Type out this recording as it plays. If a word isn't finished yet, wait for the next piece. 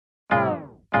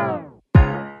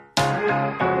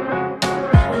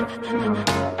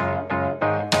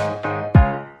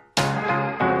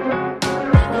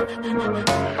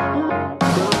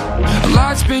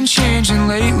been changing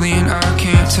lately and I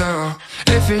can't tell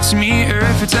if it's me or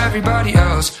if it's everybody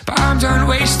else. But I'm done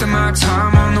wasting my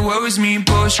time on the woe is me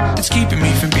bullshit that's keeping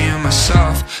me from being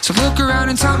myself. So look around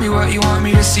and tell me what you want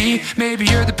me to see. Maybe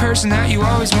you're the person that you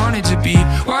always wanted to be.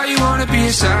 Why you wanna be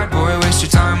a sad boy, waste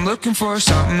your time looking for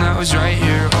something that was right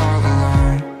here all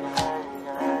along.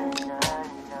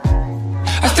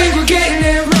 I think we're getting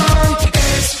it wrong.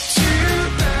 It's too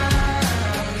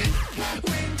bad.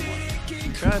 When did it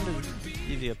get Trying to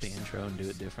give you up the intro and do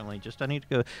it differently. Just I need to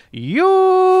go.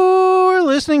 You're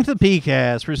listening to the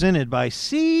PeayCast, presented by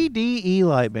CDE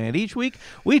Lightband. Each week,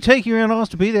 we take you around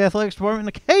Austin Peay, the athletics department,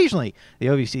 and occasionally the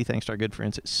OVC, thanks to our good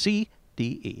friends at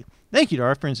CDE. Thank you to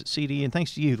our friends at CDE, and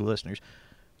thanks to you, the listeners.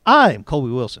 I'm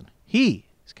Colby Wilson. He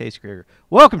is Casey Krieger.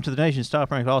 Welcome to the nation's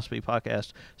top-ranked Austin Peay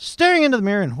podcast, staring into the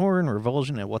mirror in horror and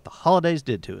revulsion at what the holidays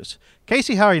did to us.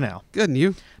 Casey, how are you now? Good, and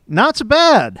you? Not so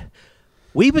bad.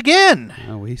 We begin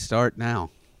We start now.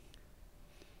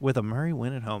 with a Murray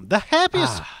win at home. The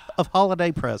happiest of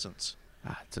holiday presents.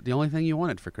 It's the only thing you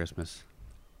wanted for Christmas.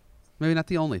 Maybe not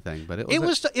the only thing, but It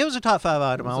was a top five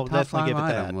item. I'll definitely give it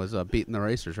item that. was beating the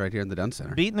Racers right here in the Dunn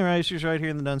Center. Beating the Racers right here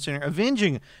in the Dunn Center,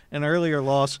 avenging an earlier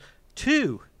loss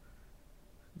to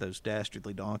those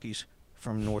dastardly donkeys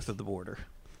from north of the border.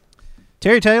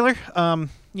 Terry Taylor,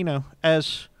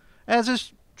 as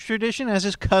is tradition, as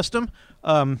is custom,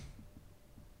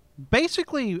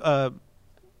 basically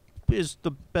is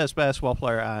the best basketball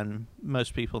player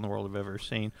most people in the world have ever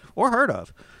seen or heard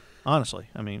of. Honestly,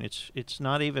 I mean it's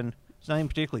not even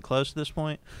particularly close at this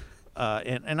point.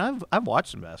 And I've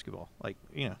watched some basketball,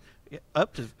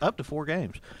 up to 4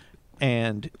 games,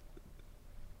 and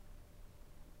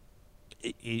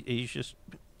he's just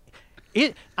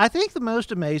it. I think the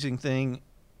most amazing thing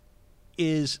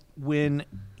is when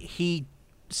he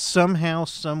somehow,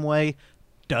 some way,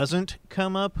 doesn't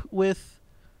come up with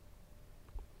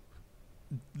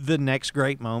the next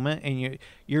great moment, and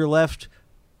you're left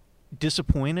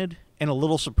disappointed and a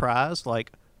little surprised,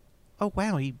 like, oh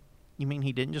wow, you mean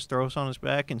he didn't just throw us on his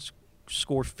back and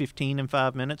score 15 in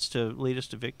 5 minutes to lead us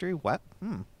to victory? What?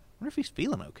 Wonder if he's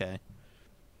feeling okay,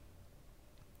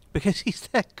 because he's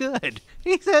that good.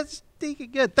 He's that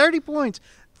stinking good. 30 points,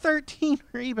 13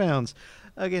 rebounds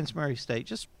against Murray State,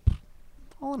 just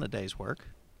all in a day's work.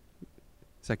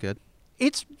 Is that good?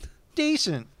 It's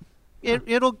decent.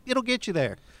 It'll get you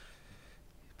there.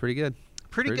 Pretty good.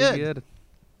 Pretty good.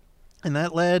 And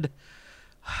that led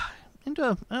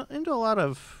into a lot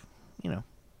of,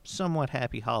 somewhat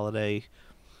happy holiday.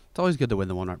 It's always good to win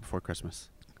the one right before Christmas.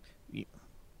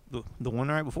 The one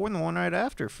right before and the one right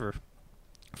after for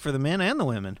the men and the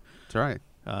women. That's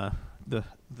right.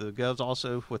 The girls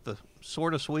also with the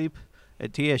sort of sweep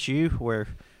at TSU, where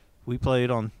we played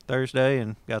on Thursday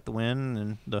and got the win,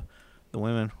 and the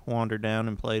women wandered down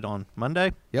and played on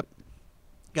Monday. Yep.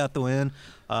 Got the win.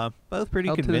 Both pretty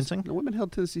convincing. The women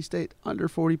held Tennessee State under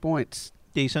 40 points.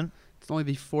 Decent. It's only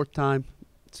the 4th time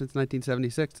since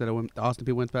 1976 that the Austin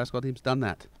Peay women's basketball team's done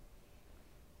that.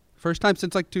 First time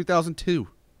since 2002.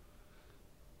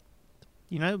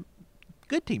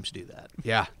 Good teams do that.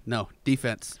 Yeah. No.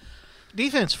 Defense.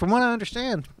 Defense, from what I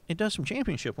understand, it does some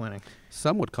championship winning.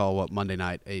 Some would call Monday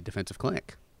night a defensive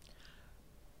clinic.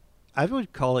 I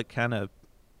would call it kind of.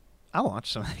 I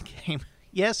watched some of the game.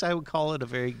 Yes, I would call it a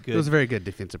very good. It was a very good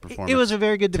defensive performance. It was a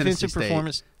very good Tennessee defensive State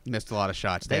performance. Missed a lot of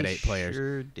shots. They had 8 players.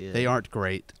 Sure did. They aren't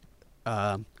great.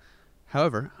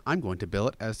 However, I'm going to bill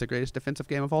it as the greatest defensive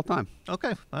game of all time.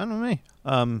 Okay, fine with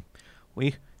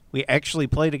me. We actually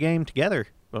played a game together.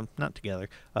 Well, not together.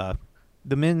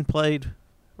 The men played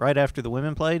right after the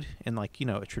women played in a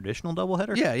traditional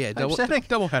doubleheader. Yeah,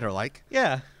 doubleheader like.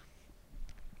 Yeah.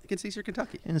 Against Eastern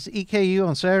Kentucky. And it's EKU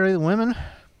on Saturday. The women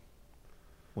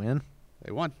win.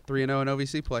 They won 3-0 in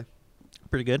OVC play.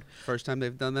 Pretty good. First time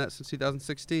they've done that since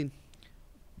 2016.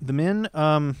 The men,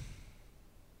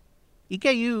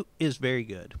 EKU is very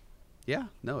good. Yeah,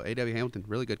 no, A.W. Hamilton,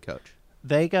 really good coach.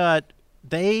 They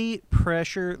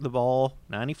pressure the ball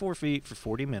 94 feet for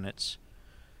 40 minutes.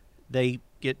 They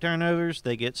get turnovers,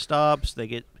 they get stops, they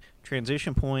get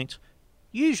transition points.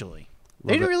 Usually.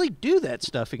 They don't really do that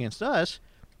stuff against us.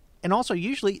 And also,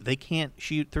 usually, they can't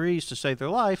shoot threes to save their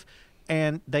life,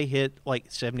 and they hit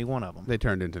 71 of them. They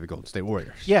turned into the Golden State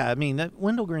Warriors. Yeah, I mean, that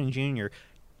Wendell Green Jr.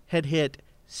 had hit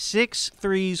 6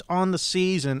 threes on the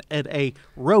season at a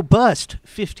robust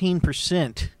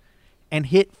 15% and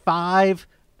hit 5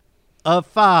 of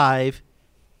 5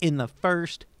 in the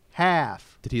first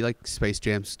half. Did he Space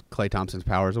Jam's Klay Thompson's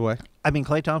powers away? I mean,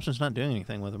 Klay Thompson's not doing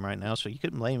anything with him right now, so you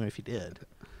couldn't blame him if he did.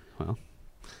 Well,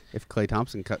 if Klay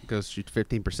Thompson goes shoot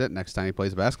 15% next time he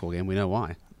plays a basketball game, we know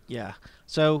why. Yeah.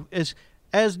 So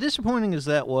as disappointing as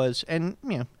that was, and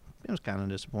it was kind of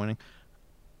disappointing.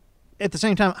 At the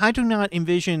same time, I do not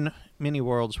envision many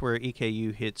worlds where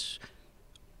EKU hits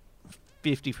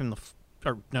 50 from the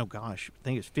I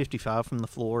think it's 55 from the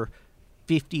floor,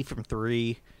 50 from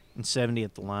 3, and 70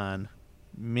 at the line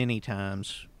many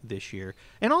times this year.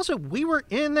 And also, we were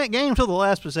in that game till the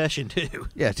last possession, too.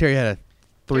 Yeah, Terry had a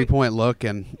three-point look.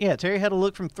 Yeah, Terry had a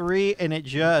look from 3, and it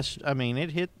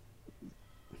hit.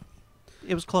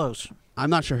 It was close. I'm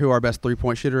not sure who our best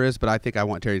three-point shooter is, but I think I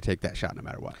want Terry to take that shot no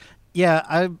matter what.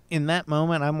 Yeah, in that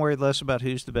moment, I'm worried less about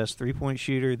who's the best three-point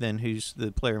shooter than who's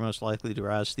the player most likely to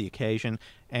rise to the occasion.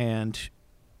 And,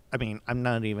 I'm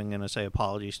not even going to say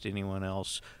apologies to anyone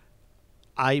else.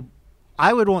 I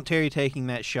would want Terry taking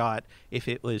that shot if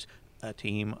it was a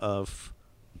team of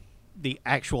the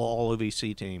actual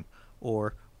All-OVC team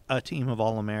or a team of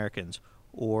All-Americans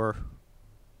or,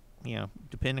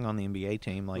 depending on the NBA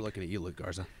team. We're looking at you, Luke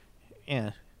Garza.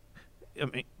 Yeah.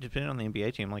 Depending on the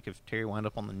NBA team, like if Terry wound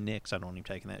up on the Knicks, I'd want him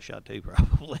taking that shot too,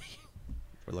 probably.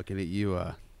 We're looking at you,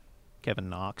 Kevin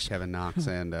Knox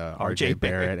and R.J.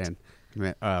 Barrett and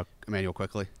Emmanuel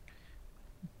Quickly.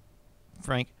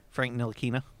 Frank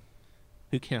Ntilikina,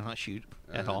 who cannot shoot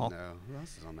at all. No, who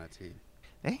else is on that team?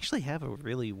 They actually have a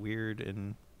really weird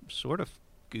and sort of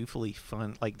goofily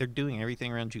fun, like they're doing everything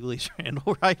around Julius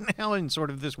Randle right now in sort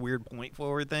of this weird point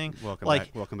forward thing.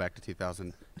 Welcome back to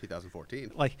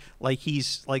 2014. Like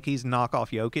he's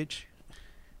knockoff Jokic.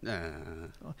 Nah.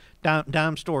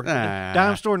 Dime store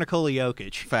Nikola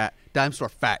Jokic. Dime store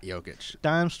fat Jokic.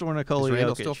 Dime store Nikola Jokic. Is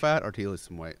Randle still fat, or did he lose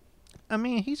some weight?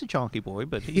 He's a chunky boy,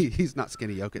 but he's not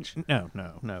skinny Jokic.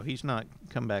 No, he's not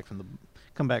come back for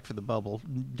the bubble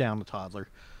down to toddler.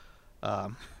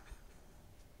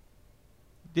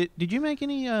 Did you make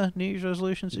any New Year's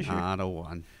resolutions this year? Not a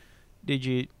one. Did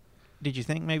you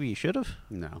think maybe you should have?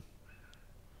 No.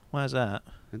 Why is that?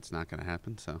 It's not going to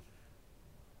happen, so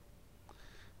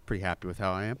pretty happy with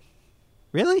how I am.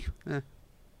 Really? Yeah.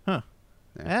 Huh.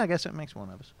 Yeah. I guess that makes one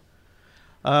of us.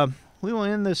 We will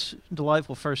end this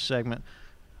delightful first segment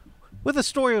with a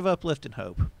story of uplift and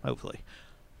hope, hopefully.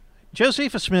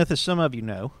 Josephus Smith, as some of you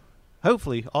know,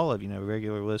 hopefully all of you know,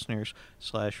 regular listeners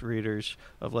 / readers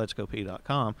of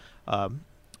letsgop.com,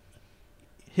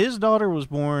 his daughter was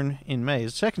born in May.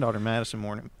 His second daughter,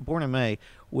 Madison, born in May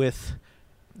with,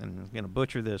 and I'm going to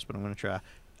butcher this, but I'm going to try,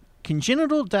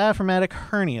 congenital diaphragmatic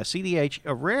hernia, CDH,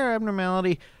 a rare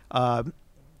abnormality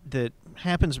that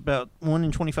happens about 1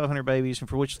 in 2,500 babies, and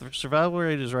for which the survival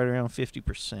rate is right around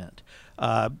 50%.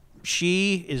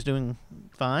 She is doing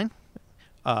fine.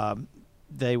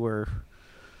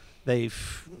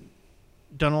 They've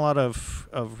done a lot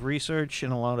of research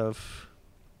and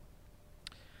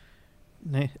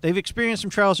they've experienced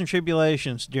some trials and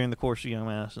tribulations during the course of young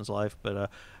Madison's life, but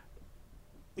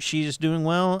she's doing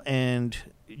well, and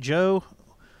Joe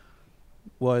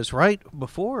was right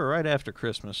before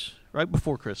Christmas,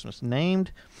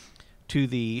 named to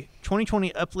the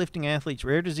 2020 Uplifting Athletes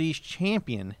Rare Disease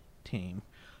Champion team.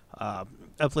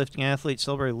 Uplifting Athletes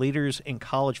celebrate leaders in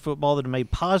college football that have made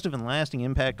positive and lasting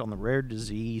impact on the rare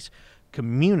disease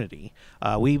community.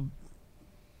 We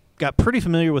got pretty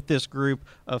familiar with this group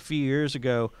a few years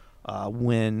ago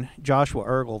when Joshua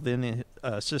Ergel, then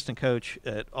assistant coach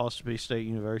at Austin Peay State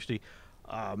University,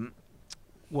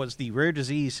 was the rare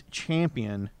disease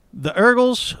champion. The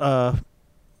Ergels,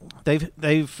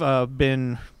 they've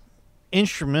been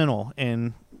instrumental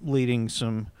in leading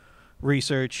some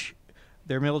research.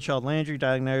 Their middle child Landry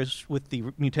diagnosed with the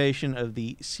mutation of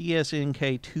the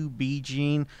CSNK2B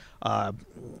gene.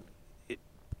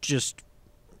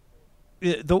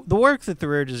 The work that the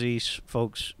rare disease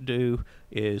folks do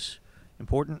is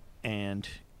important, and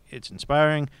it's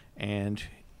inspiring, and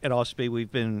at Austin Peay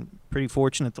we've been pretty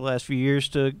fortunate the last few years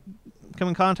to come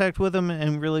in contact with them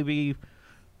and really be,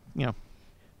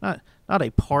 not a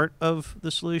part of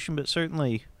the solution, but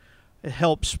certainly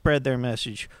help spread their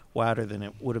message wider than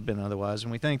it would have been otherwise.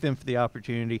 And we thank them for the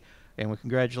opportunity, and we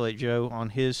congratulate Joe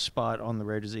on his spot on the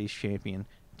rare disease champion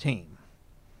team.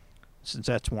 Since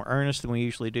that's more earnest than we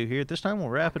usually do here, this time we'll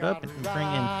wrap it up and bring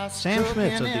in Sam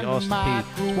Schmitz of the Austin Peay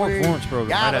Sport Performance Program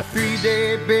right after this. Got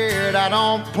a 3-day beard I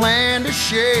don't plan to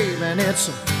shave, and it's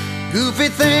a goofy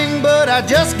thing, but I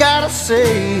just gotta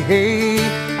say, hey,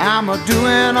 I'm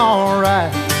a-doing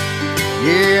alright.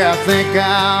 Yeah, I think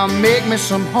I'll make me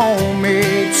some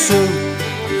homemade soup.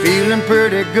 I'm feeling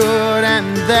pretty good,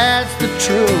 and that's the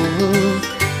truth.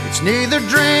 It's neither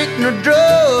drink nor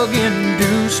drug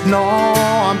induced, no,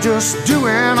 I'm just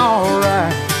doing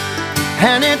alright.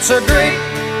 And it's a great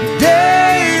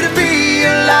day to be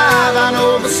alive. I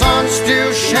know the sun's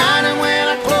still shining when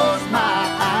I close my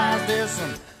eyes. There's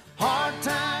some hard times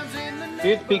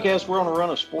PeayCast, we're on a run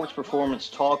of sports performance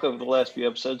talk over the last few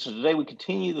episodes. So today we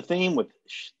continue the theme with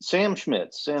Sam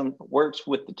Schmitz. Sam works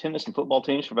with the tennis and football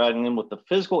teams, providing them with the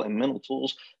physical and mental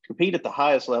tools to compete at the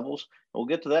highest levels. We'll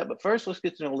get to that, but first let's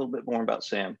get to know a little bit more about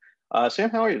Sam. Sam,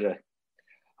 how are you today?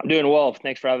 I'm doing well.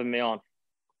 Thanks for having me on.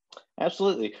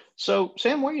 Absolutely. So,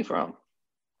 Sam, where are you from?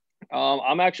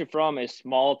 I'm actually from a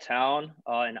small town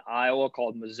in Iowa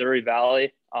called Missouri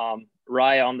Valley,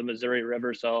 right on the Missouri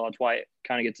River, so that's why it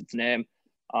kind of gets its name.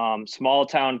 Small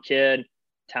town kid.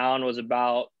 Town was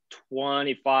about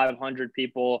 2,500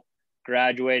 people,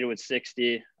 graduated with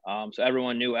 60. So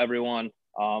everyone knew everyone.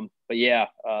 But yeah,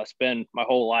 spent my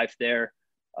whole life there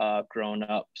growing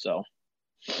up. So.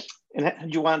 And how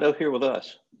did you wind up here with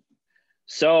us?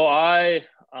 So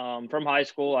from high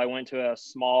school, I went to a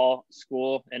small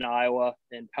school in Iowa,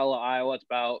 in Pella, Iowa. It's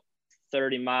about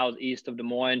 30 miles east of Des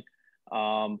Moines.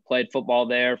 Played football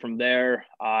there. From there,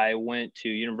 I went to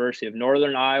University of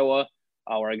Northern Iowa,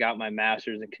 where I got my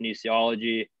master's in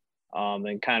kinesiology.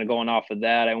 And kind of going off of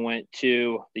that, I went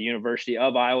to the University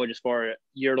of Iowa just for a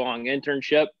year-long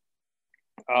internship.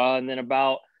 And then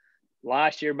about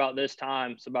last year, about this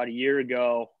time, so about a year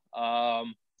ago, I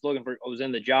was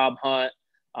in the job hunt,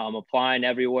 applying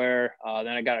everywhere. Then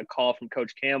I got a call from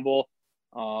Coach Campbell,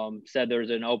 said there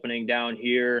was an opening down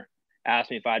here,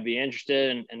 asked me if I'd be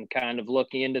interested and kind of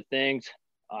looking into things.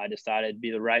 I decided it'd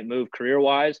be the right move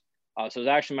career-wise. So it was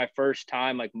actually my first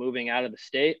time like moving out of the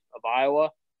state of Iowa.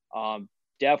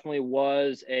 Definitely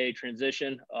was a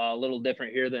transition, a little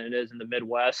different here than it is in the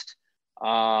Midwest.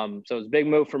 So it was a big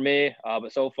move for me,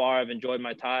 but so far I've enjoyed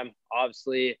my time.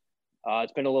 Obviously,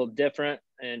 it's been a little different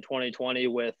in 2020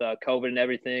 with COVID and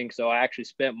everything. So I actually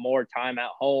spent more time at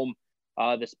home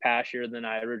this past year than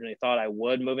I originally thought I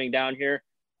would moving down here.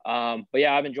 But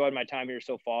yeah, I've enjoyed my time here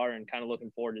so far and kind of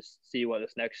looking forward to see what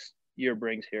this next year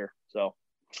brings here. So.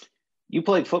 You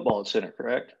played football at Center,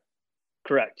 correct?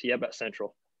 Correct. Yep, at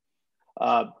Central.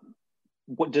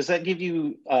 What does that give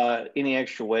you any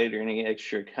extra weight or any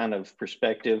extra kind of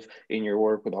perspective in your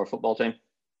work with our football team?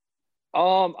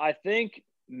 I think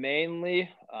mainly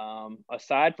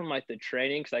aside from like the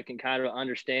training, because I can kind of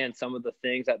understand some of the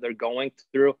things that they're going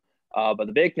through. But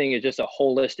the big thing is just a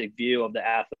holistic view of the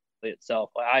athlete itself.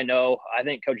 I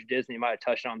think Coach Disney might have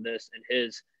touched on this in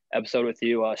his episode with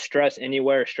you, stress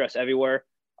anywhere, stress everywhere.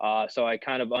 So I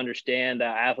kind of understand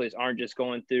that athletes aren't just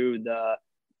going through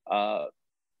the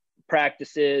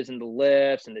practices and the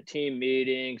lifts and the team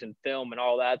meetings and film and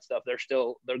all that stuff.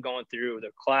 They're going through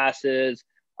their classes,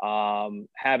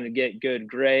 having to get good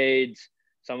grades.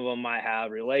 Some of them might have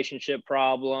relationship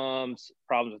problems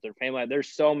with their family.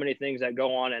 There's so many things that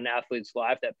go on in an athlete's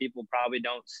life that people probably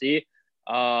don't see.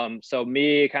 So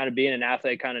me kind of being an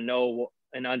athlete, kind of know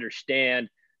and understand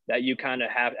that you kind of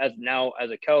have, as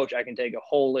a coach, I can take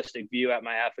a holistic view at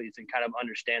my athletes and kind of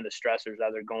understand the stressors that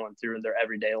they're going through in their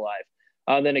everyday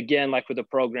life. Then again, like with the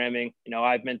programming,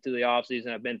 I've been through the off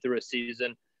season, I've been through a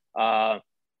season. I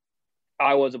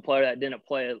was a player that didn't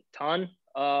play a ton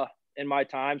in my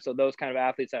time. So those kind of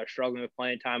athletes that are struggling with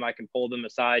playing time, I can pull them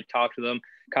aside, talk to them,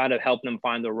 kind of help them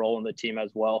find their role in the team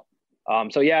as well.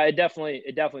 So yeah, it definitely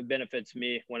benefits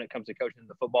me when it comes to coaching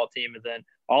the football team, and then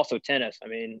also tennis. I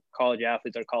mean, college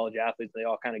athletes are college athletes. They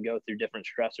all kind of go through different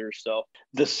stressors. So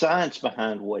the science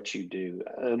behind what you do,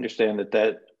 I understand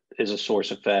that is a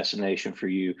source of fascination for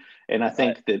you. And I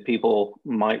think that people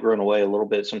might run away a little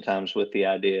bit sometimes with the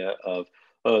idea of,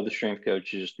 oh, the strength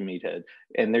coach is just a meathead.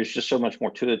 And there's just so much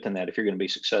more to it than that if you're going to be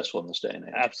successful in this day and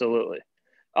age. Absolutely.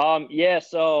 Yeah,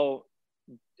 so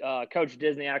Coach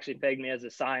Disney actually pegged me as a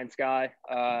science guy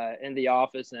in the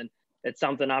office, and it's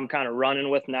something I'm kind of running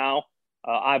with now.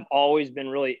 I've always been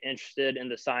really interested in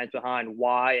the science behind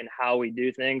why and how we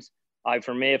do things.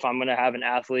 For me, if I'm going to have an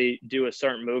athlete do a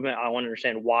certain movement, I want to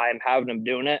understand why I'm having them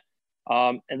doing it.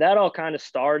 And that all kind of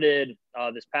started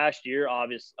this past year,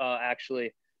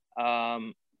 actually.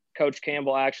 Coach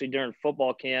Campbell actually during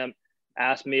football camp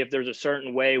asked me if there's a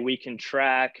certain way we can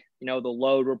track, the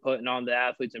load we're putting on the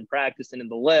athletes in practice and in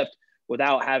the lift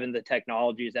without having the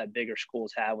technologies that bigger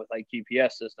schools have with like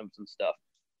GPS systems and stuff.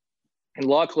 And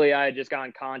luckily, I had just got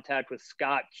in contact with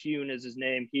Scott Kuhn is his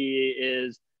name. He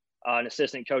is an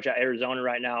assistant coach at Arizona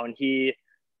right now, and he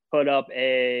put up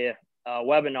a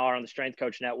webinar on the Strength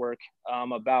Coach Network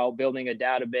about building a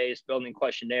database, building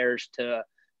questionnaires to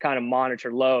kind of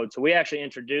monitor load. So we actually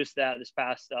introduced that this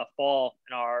past fall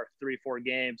in our 3-4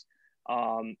 games.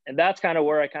 And that's kind of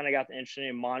where I kind of got the interest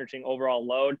in monitoring overall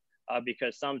load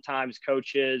because sometimes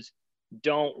coaches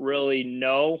don't really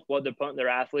know what they're putting their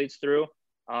athletes through.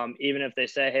 Even if they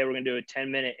say, hey, we're going to do a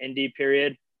 10-minute ND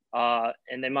period,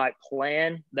 and they might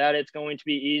plan that it's going to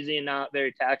be easy and not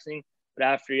very taxing. But but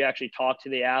after you actually talk to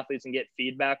the athletes and get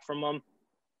feedback from them,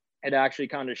 it actually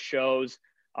kind of shows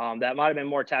that might have been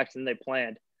more taxed than they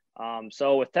planned.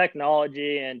 So with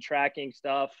technology and tracking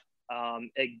stuff,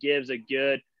 it gives a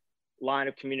good line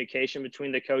of communication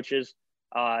between the coaches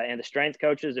and the strength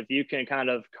coaches. If you can kind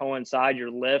of coincide your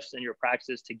lifts and your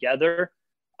practices together,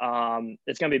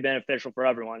 it's going to be beneficial for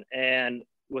everyone. And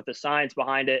with the science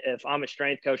behind it, if I'm a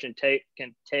strength coach and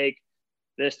can take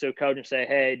this to a coach and say,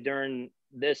 hey, during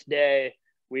this day,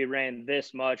 we ran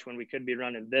this much when we could be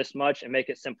running this much, and make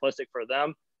it simplistic for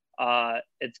them,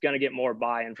 it's going to get more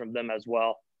buy-in from them as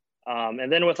well. And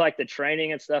then with like the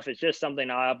training and stuff, it's just something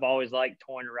I've always liked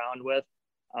toying around with.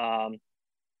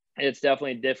 It's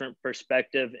definitely a different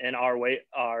perspective in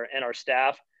our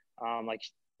staff. Like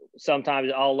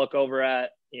sometimes I'll look over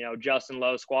at, Justin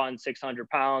Lowe squatting 600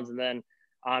 pounds, and then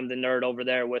I'm the nerd over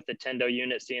there with the Tendo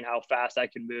unit, seeing how fast I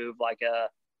can move like a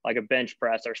bench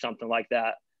press or something like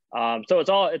that. So it's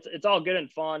all good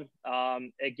and fun.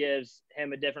 It gives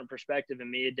him a different perspective and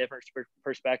me a different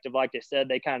perspective. Like I said,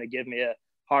 they kind of give me a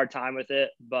hard time with it,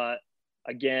 but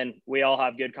again, we all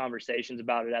have good conversations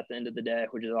about it at the end of the day,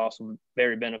 which is also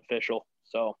very beneficial.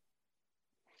 So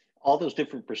all those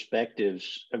different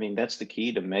perspectives, I mean, that's the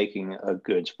key to making a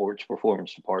good sports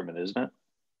performance department, isn't it?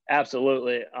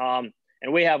 Absolutely.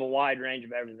 And we have a wide range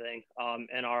of everything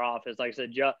in our office. Like I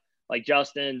said, like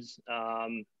Justin's,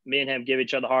 me and him give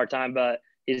each other a hard time, but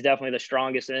he's definitely the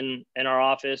strongest in our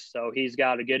office. So he's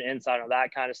got a good insight on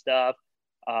that kind of stuff.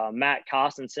 Matt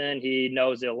Costenson, he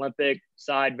knows the Olympic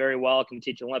side very well, can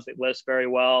teach Olympic lifts very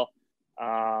well.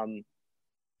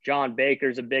 John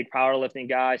Baker's a big powerlifting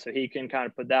guy, so he can kind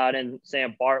of put that in.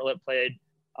 Sam Bartlett played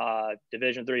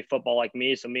Division III football like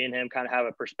me, so me and him kind of have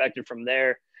a perspective from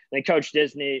there. And then Coach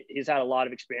Disney, he's had a lot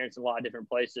of experience in a lot of different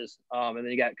places. And then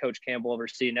you got Coach Campbell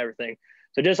overseeing everything.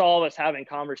 So just all of us having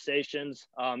conversations,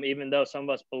 even though some of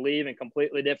us believe in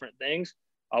completely different things,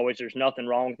 which there's nothing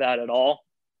wrong with that at all.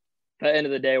 At the end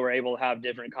of the day, we're able to have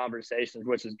different conversations,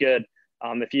 which is good.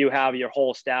 If you have your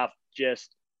whole staff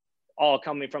just all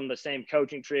coming from the same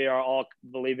coaching tree, or all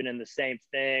believing in the same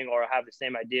thing, or have the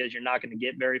same ideas, you're not going to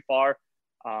get very far.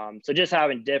 So just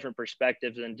having different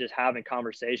perspectives and just having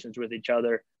conversations with each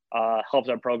other helps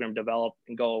our program develop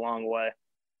and go a long way.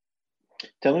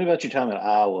 Tell me about your time at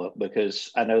Iowa,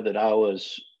 because I know that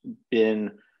Iowa's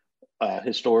been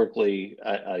historically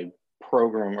a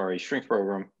program, or a strength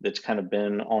program, that's kind of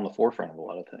been on the forefront of a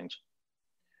lot of things.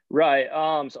 Right.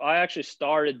 So I actually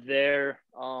started there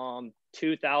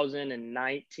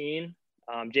 2019,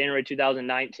 January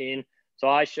 2019. So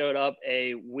I showed up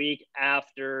a week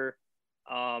after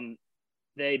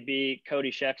they beat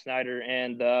Cody Scheck-Snyder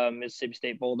and the Mississippi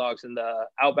State Bulldogs in the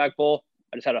Outback Bowl.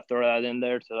 I just had to throw that in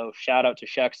there. So shout out to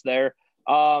Scheck's there.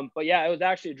 But yeah, it was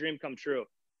actually a dream come true.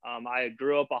 I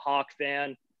grew up a Hawk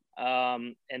fan.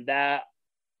 And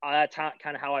that's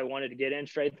kind of how I wanted to get in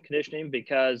strength and conditioning,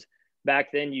 because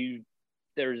back then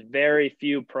there's very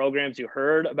few programs you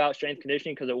heard about strength and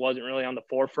conditioning because it wasn't really on the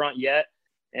forefront yet.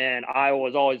 And Iowa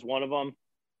was always one of them.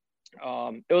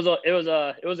 It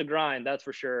was a grind, that's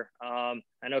for sure. I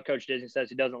know Coach Disney says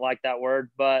he doesn't like that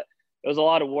word, but it was a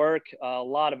lot of work. A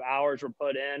lot of hours were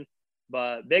put in.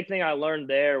 But big thing I learned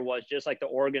there was just like the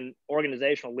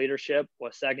organizational leadership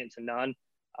was second to none.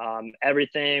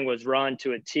 Everything was run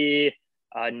to a T.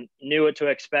 Knew what to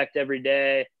expect every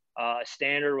day. A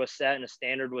standard was set and a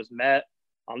standard was met.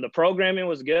 The programming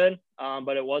was good,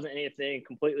 but it wasn't anything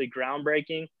completely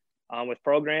groundbreaking. With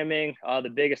programming, the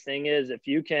biggest thing is if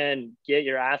you can get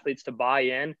your athletes to buy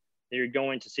in, you're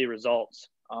going to see results.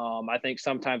 I think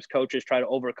sometimes coaches try to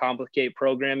overcomplicate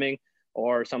programming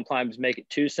or sometimes make it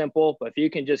too simple. But if you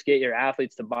can just get your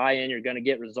athletes to buy in, you're going to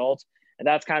get results. And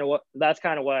that's kind of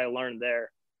what I learned there.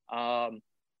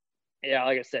 Yeah,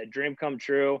 like I said, dream come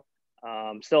true.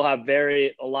 Still have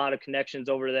a lot of connections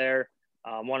over there.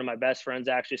 One of my best friends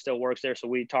actually still works there, so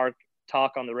we talk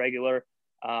on the regular.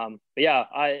 But yeah,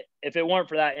 if it weren't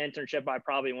for that internship, I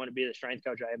probably wouldn't be the strength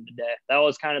coach I am today. That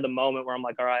was kind of the moment where I'm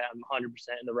like, all right, I'm 100%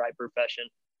 in the right profession.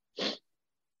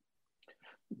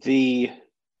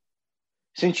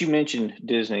 Since you mentioned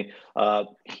Disney,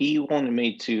 he wanted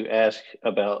me to ask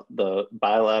about the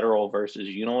bilateral versus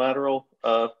unilateral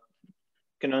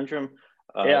conundrum.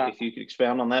 Yeah. If you could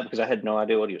expound on that, because I had no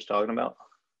idea what he was talking about.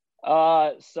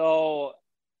 So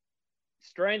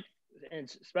strength, and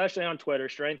especially on Twitter,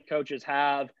 strength coaches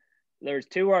there's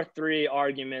 2 or 3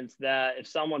 arguments that if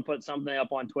someone puts something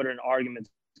up on Twitter, an argument's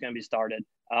going to be started.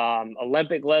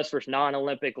 Olympic lifts versus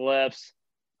non-Olympic lifts,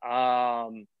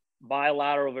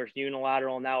 bilateral versus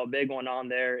unilateral. Now a big one on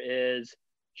there is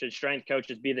should strength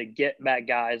coaches be the get back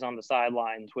guys on the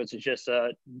sidelines, which is just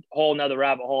a whole nother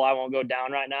rabbit hole I won't go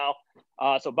down right now.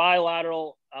 So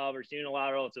bilateral versus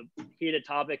unilateral, it's a heated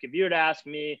topic. If you had asked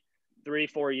me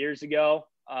 3-4 years ago,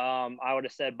 I would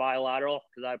have said bilateral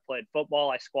because I played football.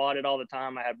 I squatted all the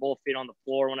time. I had both feet on the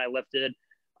floor when I lifted.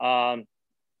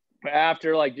 But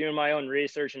after like doing my own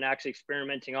research and actually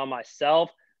experimenting on myself,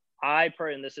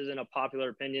 and this isn't a popular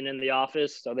opinion in the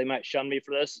office, so they might shun me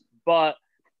for this, but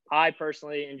I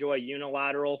personally enjoy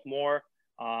unilateral more.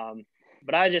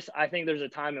 But I think there's a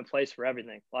time and place for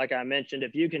everything. Like I mentioned,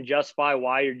 if you can justify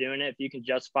why you're doing it, if you can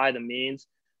justify the means,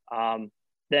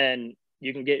 then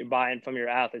you can get your buy-in from your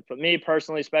athletes. But me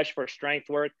personally, especially for strength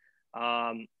work,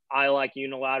 I like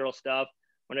unilateral stuff.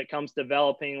 When it comes to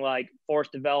developing like force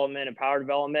development and power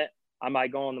development, I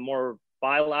might go on the more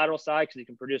bilateral side because you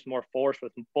can produce more force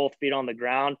with both feet on the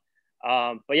ground.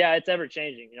 But yeah, it's ever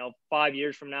changing. 5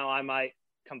 years from now, I might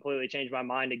completely change my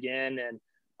mind again and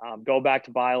go back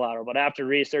to bilateral. But after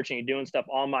researching and doing stuff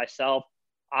on myself,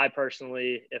 I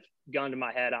personally, if gun to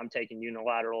my head, I'm taking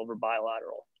unilateral over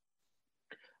bilateral.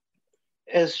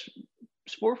 As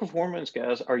sport performance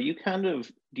guys,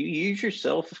 do you use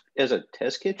yourself as a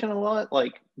test kitchen a lot?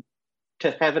 Like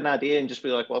to have an idea and just be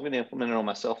like, well, I'm going to implement it on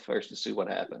myself first to see what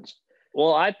happens.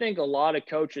 Well, I think a lot of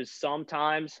coaches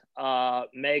sometimes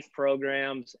make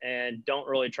programs and don't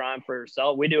really try them for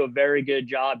yourself. We do a very good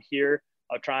job here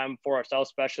of trying for ourselves,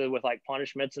 especially with like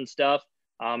punishments and stuff.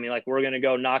 We're going to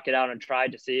go knock it out and try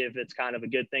to see if it's kind of a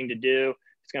good thing to do.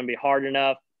 It's going to be hard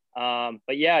enough.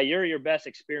 But yeah, you're your best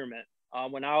experiment.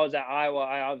 When I was at Iowa,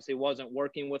 I obviously wasn't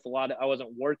working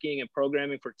and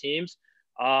programming for teams.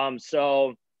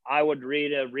 So I would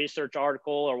read a research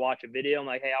article or watch a video. I'm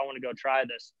like, hey, I want to go try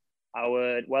this. I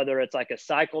would, whether it's like a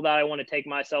cycle that I want to take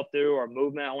myself through or a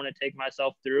movement I want to take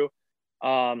myself through.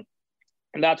 And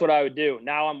that's what I would do.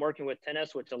 Now I'm working with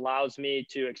tennis, which allows me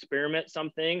to experiment some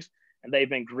things, and they've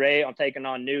been great. I'm taking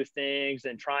on new things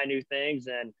and trying new things,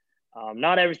 and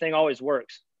not everything always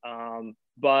works.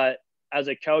 But as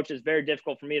a coach, it's very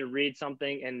difficult for me to read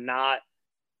something and not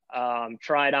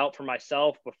try it out for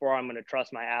myself before I'm going to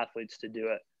trust my athletes to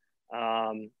do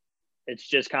it. It's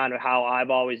just kind of how I've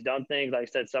always done things. Like I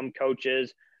said, some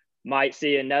coaches might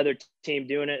see another team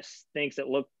doing it, thinks it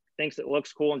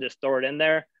looks cool and just throw it in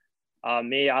there.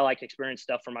 Me, I like to experience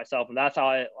stuff for myself. And that's how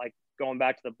I like going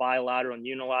back to the bilateral and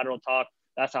unilateral talk.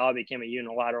 That's how I became a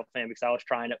unilateral fan, because I was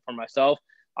trying it for myself.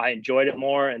 I enjoyed it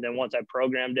more. And then once I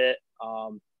programmed it,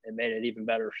 it made it even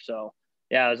better. So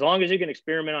yeah, as long as you can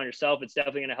experiment on yourself, it's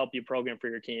definitely going to help you program for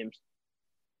your teams.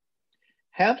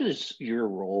 How does your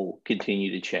role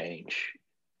continue to change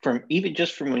from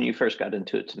when you first got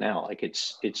into it to now? Like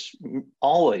it's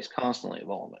always constantly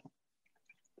evolving.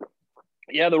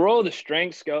 Yeah, the role of the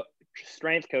strength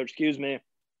coach, even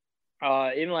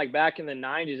like back in the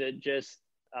 90s, it just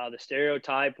the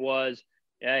stereotype was,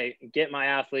 hey, get my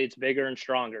athletes bigger and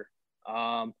stronger.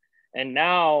 And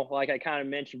now, like I kind of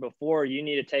mentioned before, you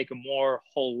need to take a more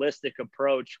holistic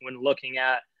approach when looking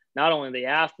at not only the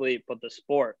athlete, but the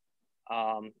sport.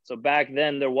 So back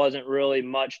then, there wasn't really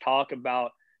much talk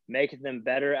about making them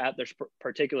better at their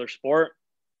particular sport.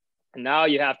 And now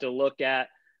you have to look at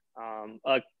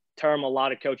a term a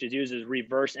lot of coaches use is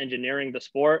reverse engineering the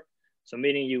sport. So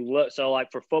meaning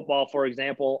like for football, for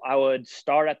example, I would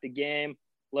start at the game,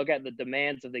 look at the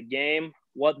demands of the game,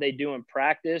 what they do in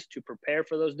practice to prepare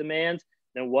for those demands,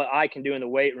 then what I can do in the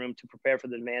weight room to prepare for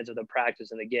the demands of the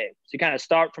practice in the game. So you kind of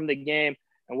start from the game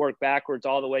and work backwards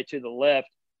all the way to the lift.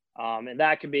 And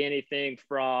that could be anything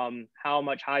from how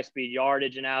much high-speed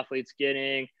yardage an athlete's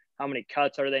getting, how many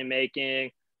cuts are they making.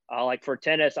 Like for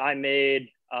tennis, I made,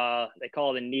 they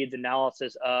call it a needs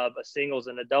analysis of a singles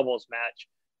and a doubles match.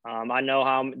 I know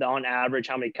on average,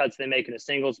 how many cuts they make in a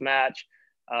singles match,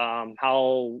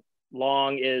 how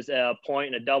long is a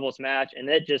point in a doubles match. And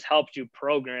it just helps you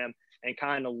program and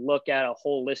kind of look at a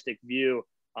holistic view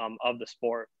of the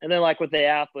sport. And then like with the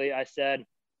athlete, I said,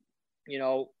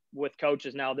 with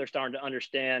coaches now, they're starting to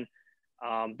understand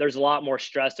there's a lot more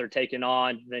stress they're taking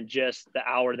on than just the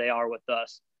hour they are with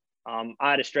us. I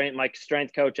had my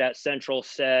strength coach at Central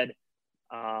said,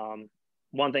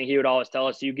 one thing he would always tell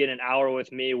us, you get an hour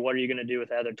with me, what are you going to do with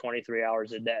the other 23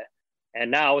 hours a day? And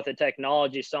now with the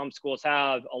technology some schools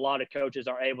have, a lot of coaches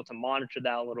are able to monitor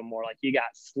that a little more. Like you got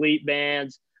sleep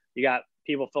bands, you got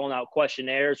people filling out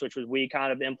questionnaires, which we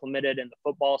kind of implemented in the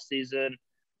football season.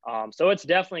 So it's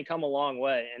definitely come a long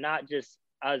way, and not just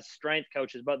as strength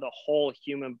coaches, but the whole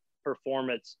human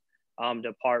performance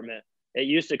department. It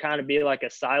used to kind of be like a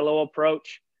silo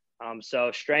approach.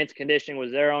 So strength conditioning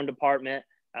was their own department.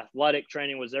 Athletic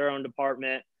training was their own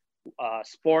department.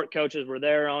 sport coaches were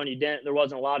their own. There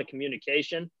wasn't a lot of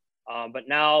communication. But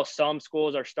now some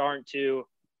schools are starting to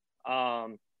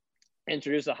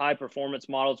introduce a high performance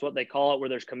model. It's what they call it, where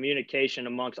there's communication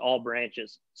amongst all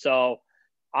branches. So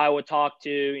I would talk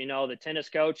to, the tennis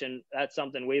coach, and that's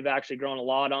something we've actually grown a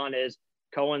lot on, is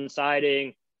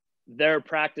coinciding their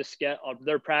practice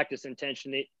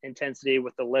intensity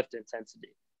with the lift intensity.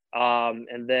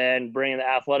 And then bringing the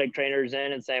athletic trainers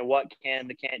in and saying what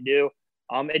they can't do.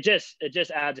 It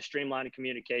just adds a streamline of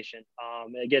communication.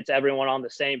 It gets everyone on the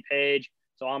same page.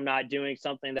 So I'm not doing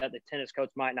something that the tennis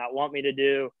coach might not want me to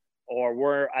do,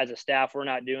 or as a staff, we're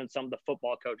not doing something the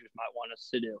football coaches might want us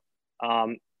to do.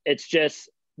 It's just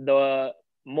the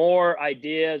more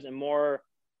ideas and more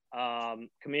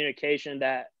communication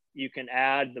that you can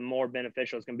add, the more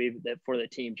beneficial it's going to be for the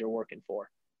teams you're working for.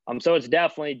 So it's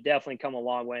definitely come a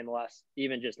long way in the last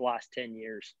 10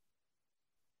 years.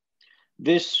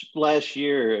 This last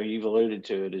year, you've alluded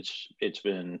to it, it's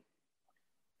been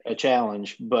a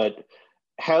challenge, but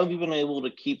how have you been able to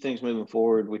keep things moving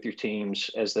forward with your teams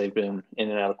as they've been in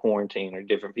and out of quarantine, or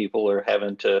different people are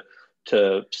having to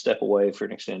step away for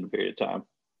an extended period of time?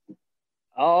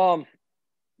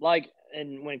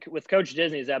 With Coach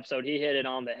Disney's episode, he hit it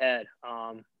on the head.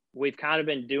 We've kind of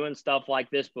been doing stuff like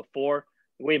this before.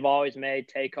 We've always made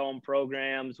take-home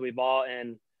programs.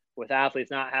 And with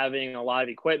athletes not having a lot of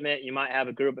equipment, you might have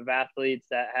a group of athletes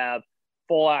that have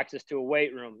full access to a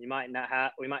weight room. You might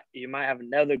have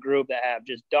another group that have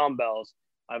just dumbbells.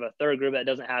 I have a third group that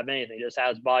doesn't have anything, just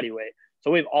has body weight.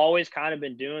 So we've always kind of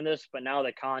been doing this, but now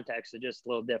the context is just a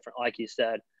little different, like you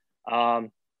said.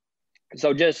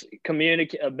 So just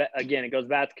communicate. Again, it goes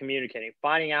back to communicating,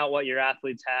 finding out what your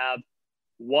athletes have,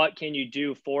 what can you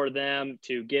do for them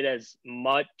to get as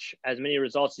many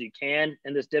results as you can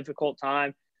in this difficult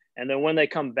time. And then when they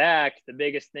come back, the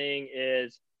biggest thing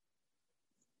is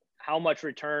how much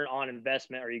return on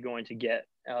investment are you going to get?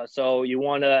 So you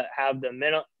want to have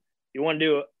you want to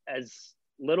do as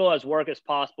little as work as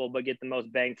possible, but get the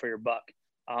most bang for your buck.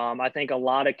 I think a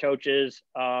lot of coaches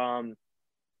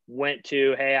went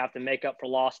to, hey, I have to make up for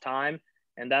lost time.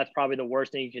 And that's probably the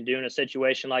worst thing you can do in a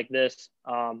situation like this.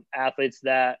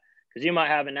 Because you might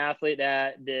have an athlete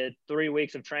that did 3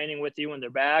 weeks of training with you when they're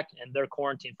back, and they're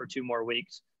quarantined for 2 more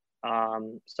weeks.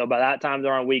 So by that time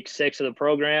they're on week 6 of the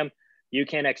program, you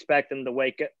can't expect them to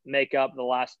make up the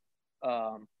last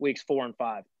weeks 4 and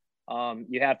 5.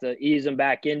 You have to ease them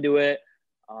back into it.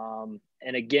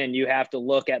 And again, you have to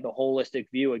look at the holistic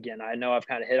view again. I know I've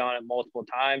kind of hit on it multiple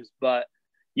times, but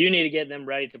you need to get them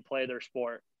ready to play their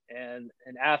sport. And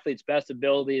an athlete's best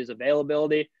ability is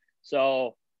availability.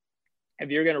 So if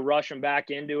you're going to rush them back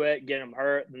into it, get them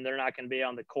hurt, then they're not going to be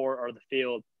on the court or the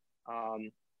field.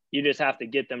 You just have to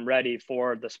get them ready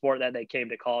for the sport that they came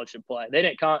to college to play. They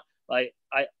didn't come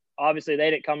obviously they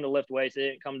didn't come to lift weights. They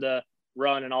didn't come to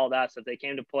run and all that stuff. They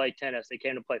came to play tennis. They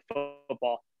came to play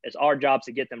football. It's our job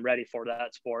to get them ready for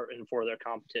that sport and for their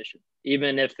competition,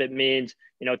 even if it means,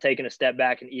 taking a step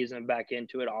back and easing them back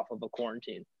into it off of a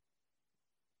quarantine.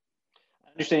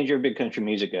 I understand you're a big country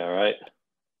music guy, right?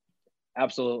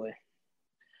 Absolutely.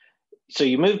 So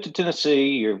you moved to Tennessee.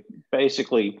 You're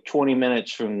basically 20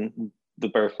 minutes from the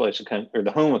birthplace of country, or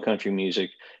the home of country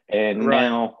music, and Right.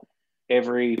 Now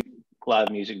every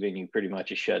live music venue pretty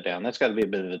much is shut down. That's got to be a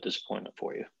bit of a disappointment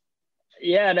for you.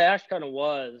 Yeah, it actually kind of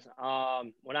was.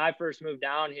 When I first moved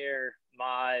down here,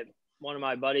 one of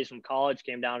my buddies from college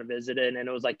came down to visit it, and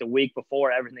it was like the week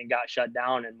before everything got shut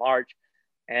down in March.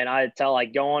 And I tell,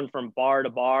 going from bar to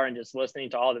bar and just listening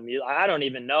to all the music. I don't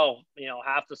even know,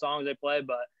 half the songs they play,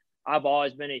 but I've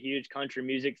always been a huge country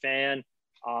music fan.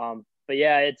 But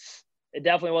yeah, it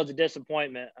definitely was a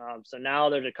disappointment. So now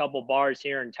there's a couple bars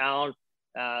here in town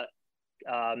that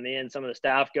me and some of the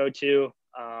staff go to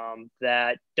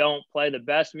that don't play the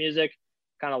best music,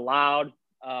 kind of loud.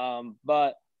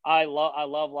 But I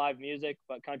love live music,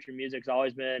 but country music's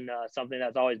always been something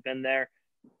that's always been there.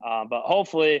 But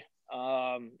hopefully,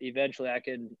 eventually I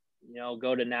can,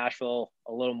 go to Nashville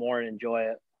a little more and enjoy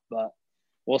it, but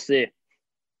we'll see.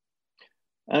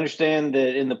 I understand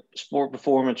that in the sport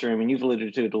performance room, and you've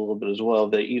alluded to it a little bit as well,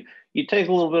 that you take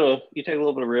a little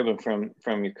bit of ribbon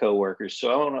from your coworkers.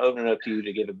 So I want to open it up to you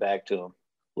to give it back to them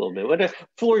a little bit. What the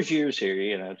floor's yours here,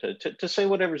 to say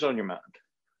whatever's on your mind.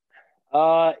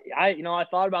 I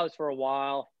thought about this for a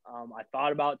while. I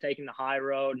thought about taking the high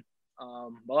road.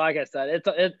 But like I said,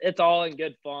 it's all in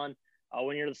good fun.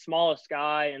 When you're the smallest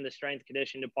guy in the strength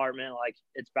conditioning department,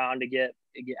 it's bound to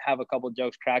have a couple of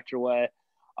jokes cracked your way.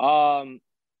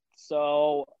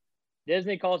 So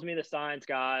Disney calls me the science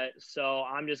guy. So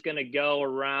I'm just going to go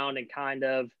around and kind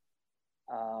of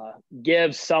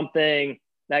give something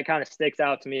that kind of sticks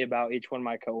out to me about each one of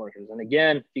my coworkers. And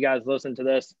again, if you guys listen to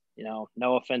this,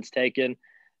 no offense taken.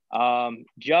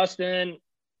 Justin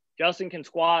can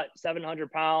squat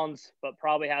 700 pounds, but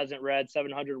probably hasn't read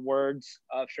 700 words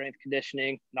of strength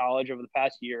conditioning knowledge over the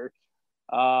past year.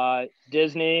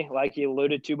 Disney, like you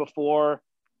alluded to before,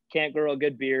 can't grow a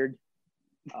good beard.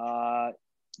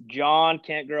 John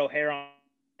can't grow hair on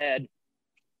his head.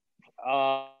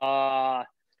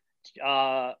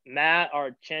 Matt,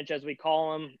 or Chinch as we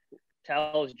call him,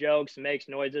 tells jokes, makes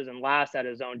noises, and laughs at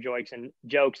his own jokes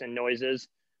and noises.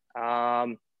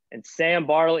 And Sam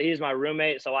Bartley, he's my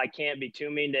roommate, so I can't be too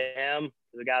mean to him.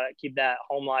 We got to keep that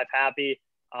home life happy.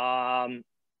 I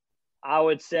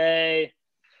would say,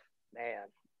 man,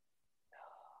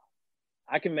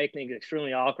 I can make things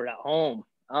extremely awkward at home.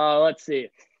 Let's see.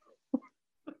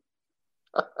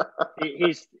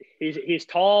 He's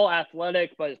tall,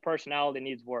 athletic, but his personality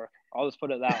needs work. I'll just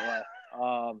put it that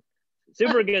way.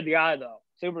 Super good guy, though.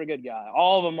 Super good guy.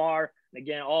 All of them are.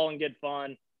 Again, all in good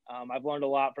fun. I've learned a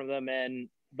lot from them, and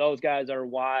those guys are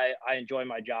why I enjoy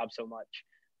my job so much.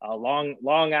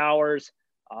 Long hours,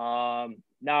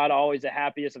 not always the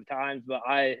happiest of times, but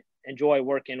I enjoy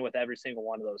working with every single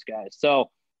one of those guys. So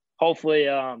hopefully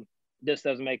this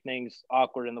doesn't make things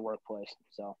awkward in the workplace.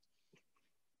 So,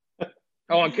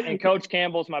 and Coach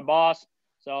Campbell's my boss,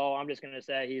 so I'm just going to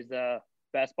say he's the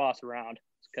best boss around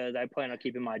because I plan on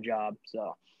keeping my job.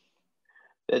 So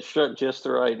it struck just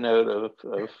the right note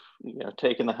of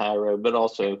taking the high road, but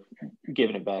also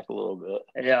giving it back a little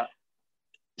bit. Yeah.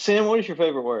 Sam, what is your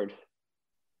favorite word?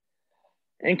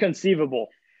 Inconceivable.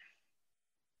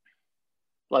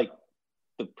 Like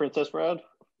the Princess Bride?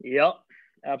 Yep,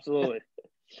 absolutely.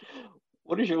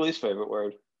 What is your least favorite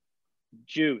word?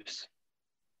 Juice.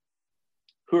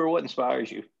 Who or what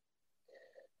inspires you?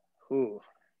 Ooh.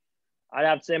 I'd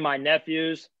have to say my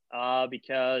nephews.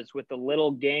 Because with the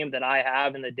little game that I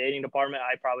have in the dating department,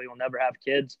 I probably will never have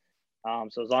kids.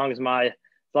 So as long as my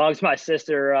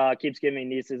sister keeps giving me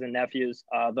nieces and nephews,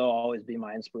 they'll always be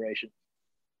my inspiration.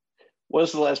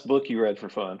 What's the last book you read for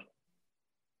fun?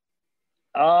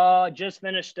 Just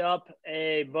finished up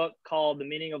a book called The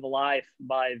Meaning of Life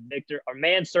by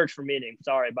Man's Search for Meaning.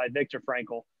 By Viktor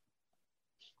Frankl.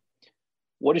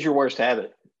 What is your worst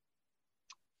habit?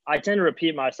 I tend to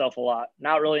repeat myself a lot,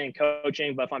 not really in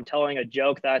coaching, but if I'm telling a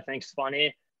joke that I think's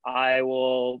funny, I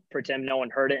will pretend no one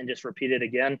heard it and just repeat it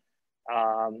again.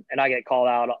 And I get called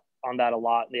out on that a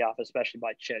lot in the office, especially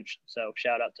by Chinch. So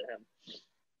shout out to him.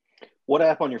 What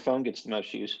app on your phone gets the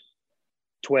most use?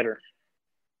 Twitter.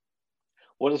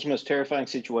 What is the most terrifying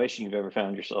situation you've ever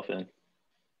found yourself in?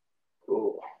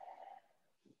 Ooh.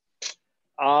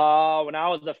 When I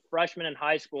was a freshman in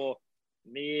high school,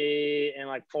 me and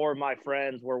like 4 of my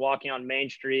friends were walking on Main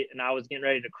Street, and I was getting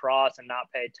ready to cross and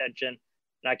not pay attention.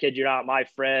 And I kid you not, my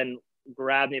friend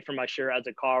grabbed me from my shirt as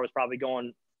the car was probably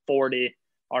going 40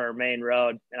 on our main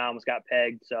road, and I almost got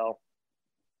pegged. So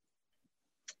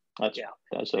that's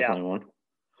definitely one.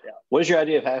 Yeah. What is your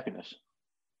idea of happiness?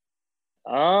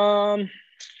 I'm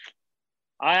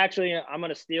going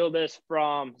to steal this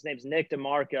from, his name's Nick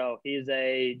DeMarco. He's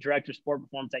a director of sport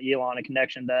performance at Elon, a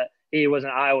connection that he was an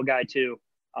Iowa guy too.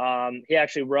 He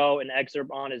actually wrote an excerpt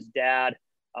on his dad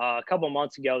a couple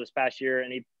months ago this past year,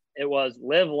 and it was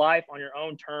live life on your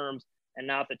own terms and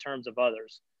not the terms of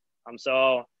others.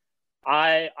 So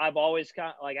I've always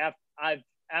kind of like,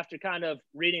 after kind of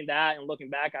reading that and looking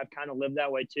back, I've kind of lived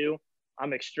that way too.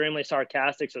 I'm extremely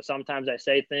sarcastic, so sometimes I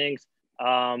say things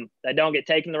that don't get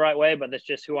taken the right way, but that's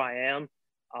just who I am.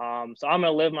 So I'm going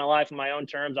to live my life on my own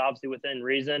terms, obviously within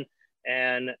reason,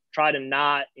 and try to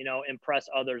not, impress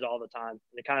others all the time,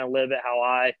 and to kind of live it how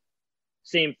I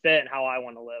seem fit and how I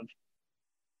want to live.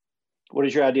 What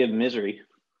is your idea of misery?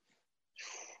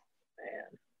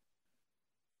 Man,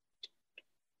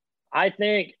 I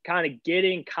think kind of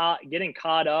getting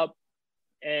caught up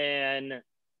and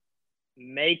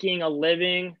making a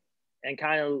living and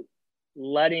kind of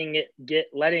letting it get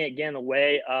in the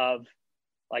way of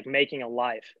like making a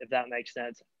life, if that makes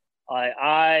sense.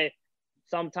 I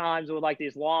sometimes with like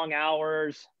these long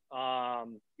hours,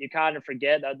 you kind of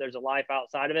forget that there's a life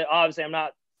outside of it. Obviously, I'm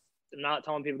not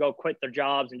telling people go quit their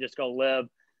jobs and just go live.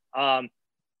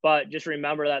 But just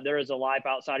remember that there is a life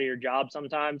outside of your job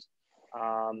sometimes.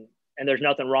 And there's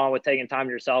nothing wrong with taking time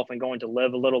to yourself and going to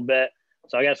live a little bit.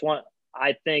 So I guess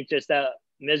I think just that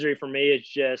misery for me is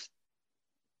just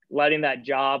letting that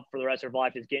job for the rest of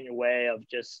life is getting in your way of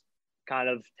just kind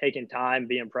of taking time,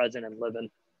 being present, and living.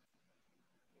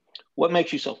 What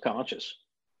makes you self-conscious?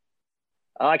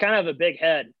 I kind of have a big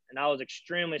head, and I was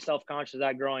extremely self-conscious of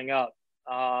that growing up.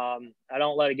 I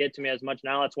don't let it get to me as much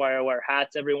now. That's why I wear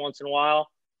hats every once in a while.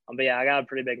 But yeah, I got a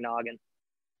pretty big noggin.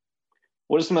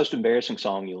 What is the most embarrassing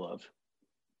song you love?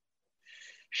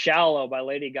 Shallow by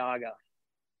Lady Gaga.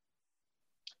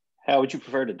 How would you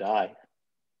prefer to die?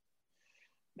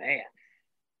 Man,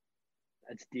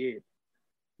 that's deep.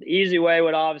 The easy way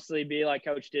would obviously be like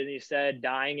Coach Disney said,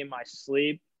 dying in my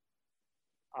sleep.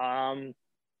 Honestly,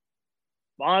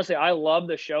 I love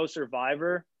the show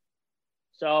Survivor.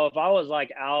 So if I was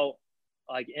like out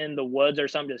like in the woods or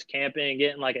something, just camping and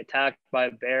getting like attacked by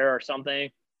a bear or something,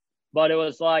 but it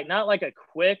was like not like a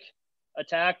quick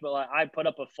attack, but like I put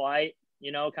up a fight,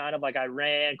 kind of like I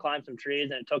ran, climbed some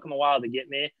trees, and it took them a while to get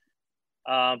me.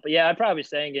 But yeah, I'd probably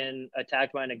say getting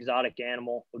attacked by an exotic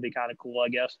animal would be kind of cool, I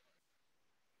guess.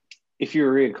 If you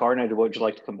were reincarnated, what would you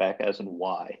like to come back as and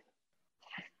why?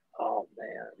 Oh,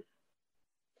 man.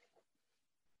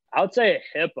 I would say a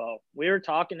hippo. We were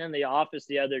talking in the office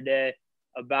the other day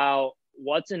about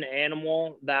what's an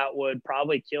animal that would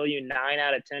probably kill you 9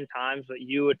 out of 10 times, but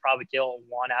you would probably kill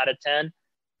 1 out of 10.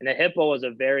 And a hippo was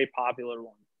a very popular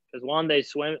one because one, they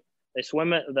swim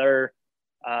it. They're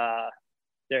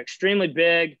extremely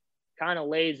big, kind of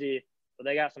lazy, but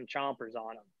they got some chompers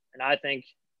on them. And I think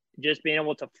just being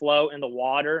able to float in the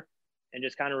water and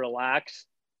just kind of relax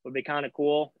would be kind of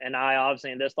cool. And I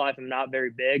obviously in this life am not very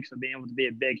big, so being able to be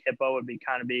a big hippo would be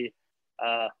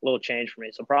a little change for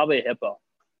me. So probably a hippo.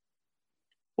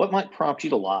 What might prompt you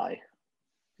to lie?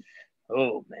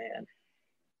 Oh, man.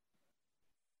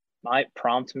 Might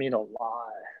prompt me to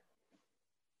lie.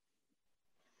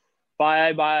 If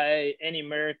I, by any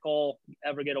miracle,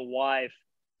 ever get a wife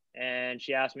and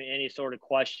she asks me any sort of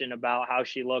question about how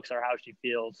she looks or how she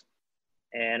feels,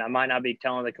 and I might not be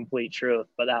telling the complete truth,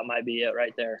 but that might be it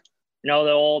right there. The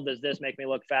old, does this make me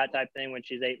look fat type thing when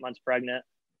she's 8 months pregnant?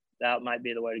 That might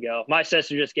be the way to go. My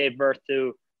sister just gave birth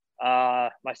to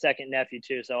my second nephew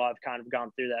too, so I've kind of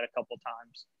gone through that a couple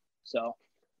times. So,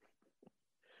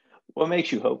 what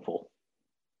makes you hopeful?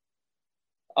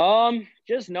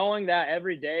 Just knowing that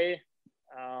every day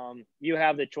you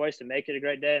have the choice to make it a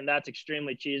great day, and that's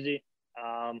extremely cheesy.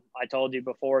 I told you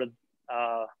before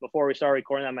we started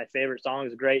recording that my favorite song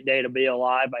is "A Great Day to Be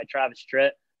Alive" by Travis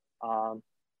Tritt.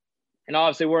 And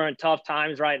obviously we're in tough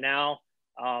times right now.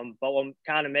 But what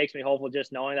kind of makes me hopeful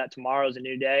just knowing that tomorrow is a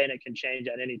new day and it can change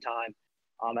at any time.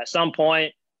 At some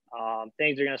point,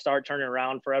 things are going to start turning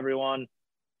around for everyone.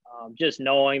 Just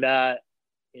knowing that,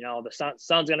 the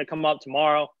sun's going to come up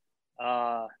tomorrow,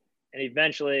 and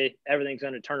eventually everything's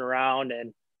going to turn around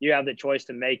and you have the choice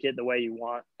to make it the way you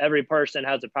want. Every person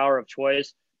has the power of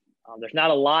choice. There's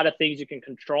not a lot of things you can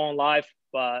control in life,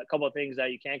 but a couple of things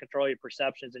that you can control: your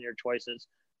perceptions and your choices.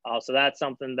 So that's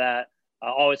something that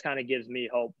always kind of gives me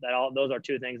hope. Those are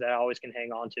two things that I always can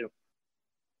hang on to.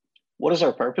 What is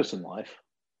our purpose in life?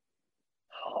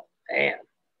 Oh, man.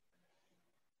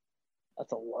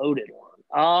 That's a loaded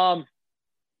one.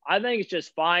 I think it's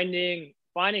just finding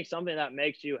something that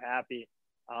makes you happy.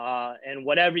 And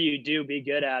whatever you do, be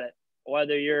good at it.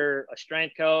 Whether you're a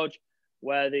strength coach,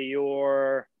 whether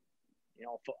you're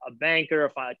a banker,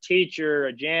 a teacher,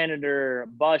 a janitor, a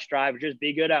bus driver, just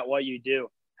be good at what you do.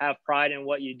 Have pride in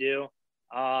what you do,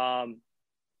 and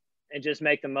just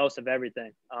make the most of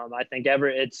everything. I think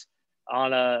it's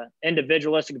on a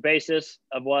individualistic basis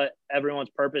of what everyone's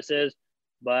purpose is,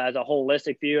 but as a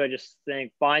holistic view, I just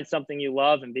think find something you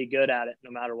love and be good at it,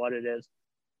 no matter what it is.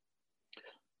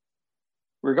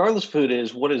 Regardless of who it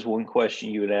is, what is one question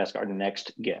you would ask our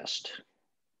next guest?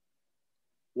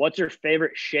 What's your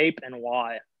favorite shape and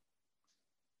why?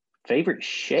 Favorite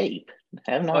shape?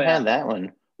 I have not had that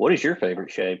one. What is your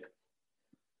favorite shape?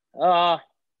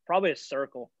 Probably a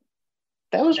circle.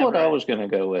 That was what I was going to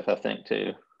go with, I think,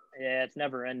 too. Yeah, it's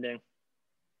never ending.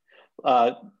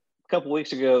 A couple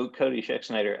weeks ago, Cody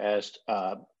Schexnayder asked,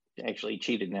 actually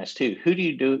cheated and asked too, who do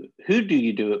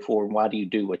you do it for and why do you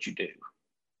do what you do?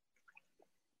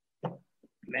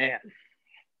 Man.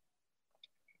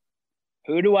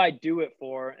 Who do I do it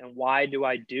for and why do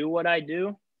I do what I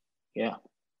do? Yeah.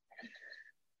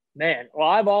 Man, well,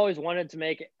 I've always wanted to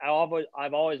make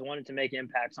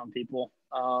impacts on people.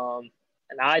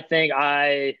 And I think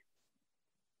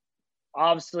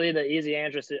obviously the easy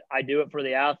answer is I do it for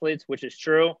the athletes, which is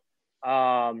true.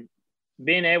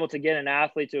 Being able to get an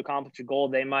athlete to accomplish a goal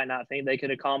they might not think they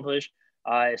could accomplish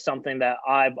is something that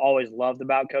I've always loved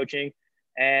about coaching.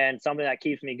 And something that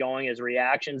keeps me going is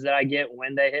reactions that I get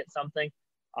when they hit something.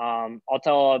 I'll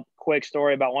tell a quick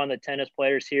story about one of the tennis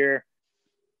players here.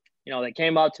 They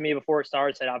came up to me before it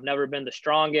started, said, I've never been the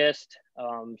strongest.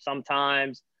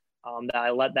 Sometimes that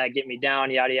I let that get me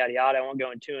down, yada, yada, yada. I won't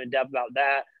go into in depth about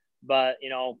that. But,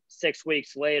 6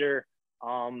 weeks later,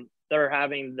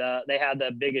 they had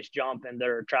the biggest jump in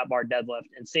their trap bar deadlift,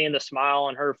 and seeing the smile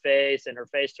on her face and her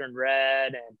face turned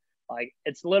red, and like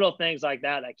it's little things like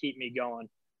that keep me going.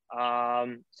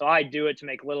 So I do it to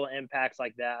make little impacts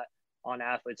like that on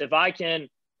athletes. If I can,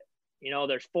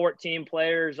 there's 14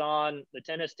 players on the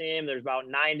tennis team, there's about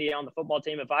 90 on the football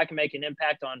team. If I can make an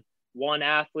impact on one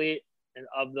athlete and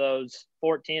of those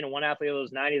 14 and one athlete of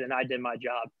those 90, then I did my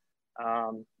job.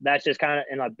 That's just kind of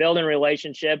in like building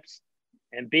relationships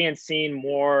and being seen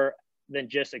more than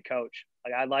just a coach.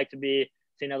 Like I'd like to be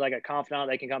seen as like a confidant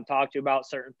they can come talk to about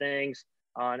certain things.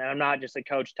 And I'm not just a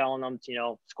coach telling them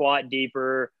to, squat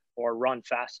deeper or run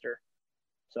faster.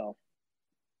 So.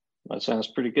 That sounds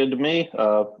pretty good to me.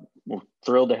 We're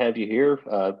thrilled to have you here.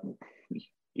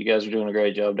 You guys are doing a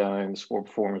great job down in the sport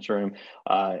performance room,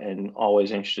 and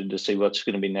always interested to see what's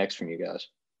going to be next from you guys.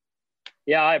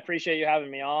 Yeah, I appreciate you having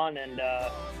me on, and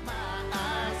it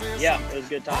was a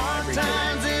good time. I appreciate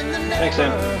it. Thanks,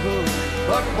 Sam.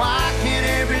 But why can't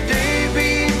every day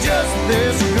be just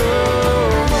this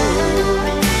good?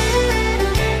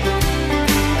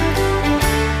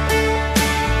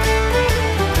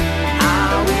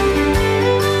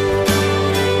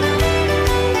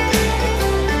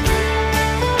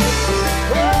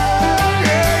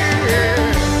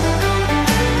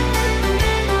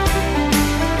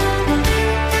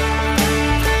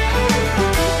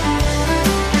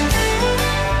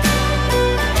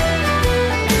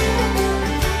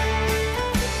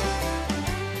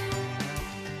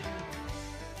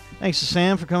 Thanks to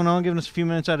Sam for coming on, giving us a few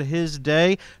minutes out of his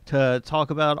day to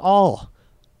talk about all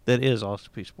that is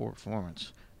Austin Peay Sport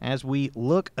Performance. As we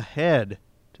look ahead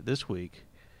to this week,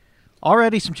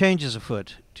 already some changes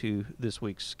afoot to this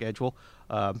week's schedule.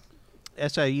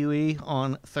 SIUE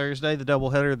on Thursday, the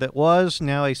doubleheader that was,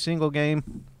 now a single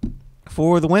game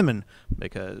for the women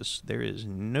because there is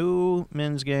no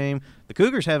men's game. The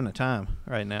Cougars having a time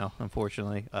right now,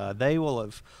 unfortunately. They will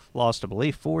have lost, I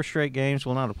believe, 4 straight games,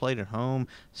 will not have played at home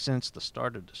since the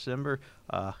start of December.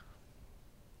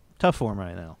 Tough for them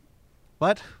right now.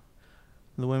 But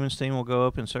the women's team will go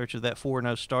up in search of that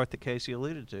 4-0 start that Casey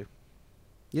alluded to.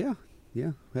 Yeah. We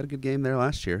had a good game there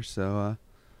last year, so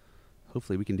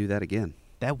hopefully we can do that again.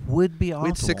 That would be awesome. We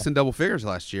had 6 in double figures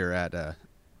last year at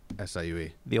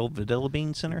SIUE. The old Vanilla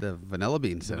Bean Center? The Vanilla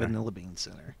Bean Center. Vanilla Bean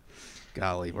Center.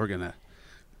 Golly, we're gonna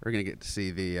get to see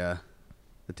the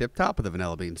tip top of the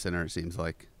Vanilla Bean Center, it seems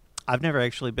like. I've never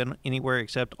actually been anywhere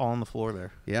except on the floor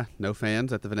there. Yeah, no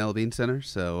fans at the Vanilla Bean Center,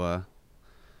 so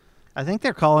I think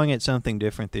they're calling it something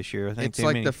different this year. I think it's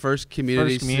like the first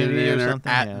community center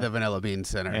at yeah. the Vanilla Bean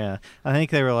Center. Yeah, I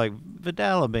think they were like,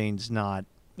 Vanilla Bean's not.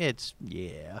 It's,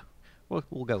 yeah.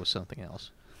 We'll go with something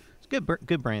else. It's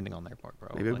good branding on their part,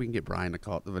 probably. Maybe we can get Brian to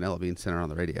call it the Vanilla Bean Center on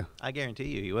the radio. I guarantee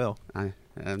you he will.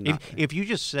 I'm not. If you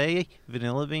just say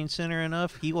Vanilla Bean Center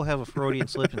enough, he will have a Freudian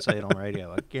slip and say it on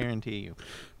radio. I guarantee you.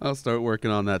 I'll start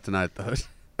working on that tonight, though.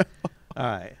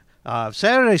 All right.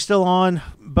 Saturday's still on.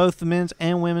 Both the men's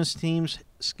and women's teams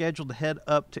scheduled to head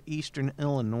up to Eastern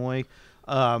Illinois.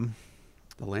 The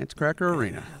Lance Cracker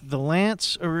Arena. The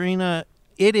Lance Arena,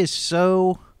 it is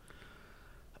so...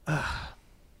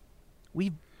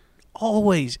 we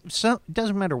always... it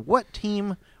doesn't matter what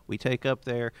team we take up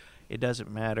there. It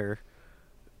doesn't matter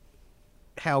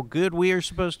how good we are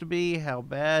supposed to be, how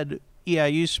bad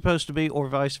EIU is supposed to be, or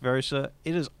vice versa.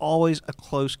 It is always a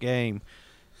close game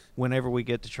whenever we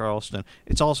get to Charleston.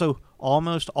 It's also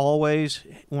almost always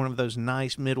one of those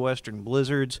nice Midwestern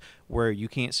blizzards where you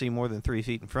can't see more than 3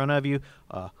 feet in front of you,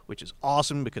 which is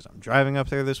awesome because I'm driving up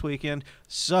there this weekend.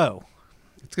 So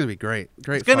it's going to be great.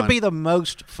 It's going to be the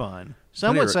most fun.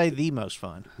 Some would say the most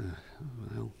fun.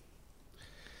 Well,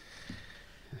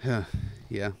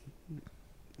 yeah.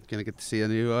 Going to get to see a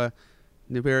new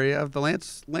area of the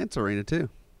Lance Arena too.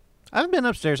 I haven't been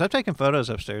upstairs. I've taken photos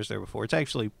upstairs there before. It's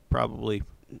actually probably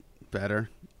better.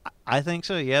 I think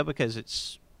so, yeah, because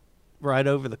it's right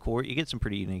over the court. You get some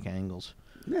pretty unique angles.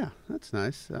 Yeah, that's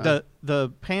nice.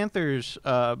 The Panthers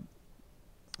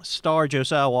star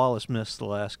Josiah Wallace missed the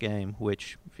last game,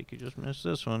 which if he could just miss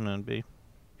this one, that'd be...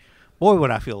 Boy,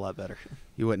 would I feel a lot better.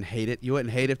 You wouldn't hate it? You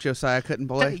wouldn't hate if Josiah couldn't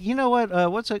play? You know what?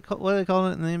 What do they call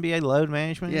it in the NBA? Load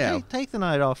management? Yeah. Take the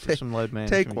night off for some load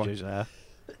management, take one. Josiah.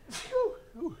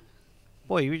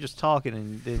 Boy, you were just talking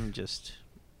and then just...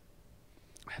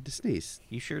 I had to sneeze.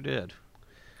 You sure did.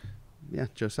 Yeah,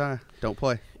 Josiah, don't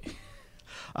play.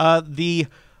 The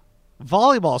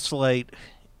volleyball slate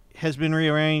has been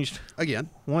rearranged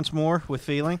again once more with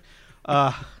feeling.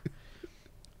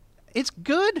 It's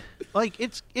good. Like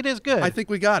it is good. I think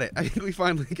we got it. I think we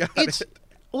finally got it.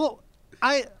 Well,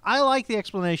 I like the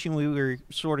explanation we were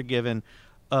sort of given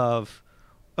of,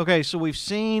 Okay, so we've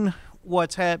seen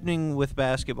what's happening with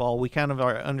basketball. We kind of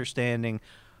are understanding,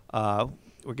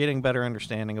 we're getting a better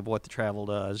understanding of what the travel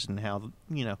does and how,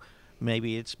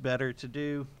 maybe it's better to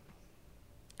do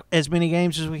as many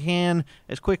games as we can,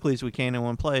 as quickly as we can in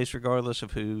one place, regardless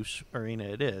of whose arena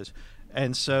it is.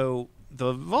 And so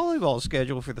the volleyball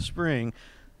schedule for the spring,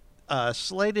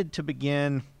 slated to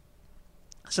begin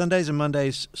Sundays and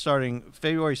Mondays starting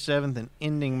February 7th and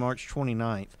ending March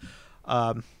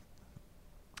 29th.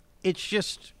 It's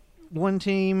just one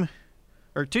team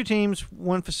or two teams,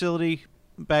 one facility,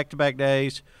 back-to-back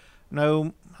days,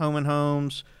 no home and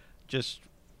homes, just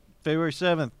February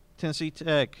 7th, Tennessee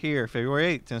Tech here,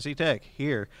 February 8th, Tennessee Tech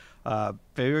here,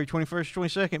 February 21st,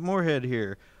 22nd, Moorhead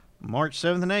here, March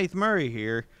 7th and 8th, Murray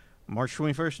here, March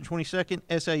 21st and 22nd,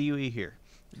 SAUE here.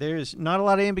 There's not a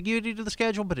lot of ambiguity to the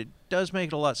schedule, but it does make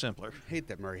it a lot simpler. I hate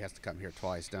that Murray has to come here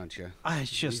twice, don't you? It's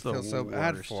just the feel so worst.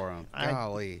 bad for him.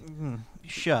 Golly.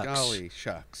 Shucks. Golly,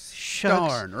 shucks.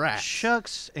 Shucks. Darn rats.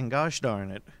 Shucks and gosh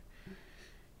darn it.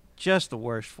 Just the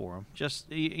worst for him. Just,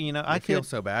 I feel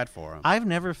so bad for him. I've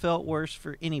never felt worse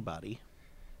for anybody.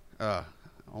 I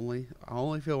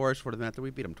only feel worse for them after we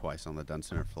beat them twice on the Dunn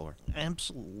Center floor.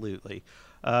 Absolutely.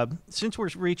 Since we're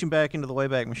reaching back into the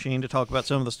Wayback Machine to talk about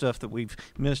some of the stuff that we've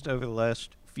missed over the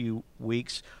last few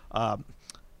weeks, the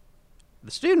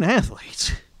student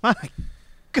athletes, my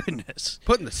goodness.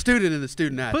 Putting the student in the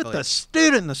student athlete. Put the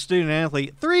student in the student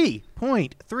athlete.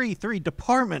 3.33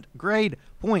 department grade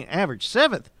point average.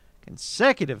 7th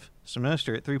consecutive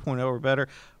semester at 3.0 or better.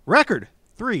 Record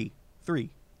 3.33.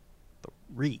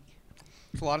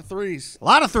 It's a lot of threes. A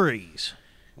lot of threes.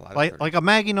 Like a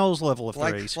Maggie Knowles level of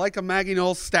threes. Like a Maggie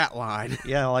Knowles stat line.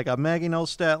 Yeah, like a Maggie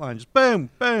Knowles stat line. Just boom,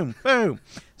 boom, boom.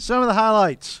 Some of the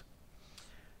highlights.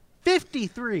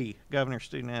 53 Governor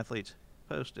student athletes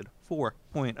posted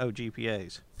 4.0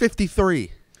 GPAs.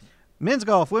 53. Men's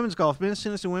golf, men's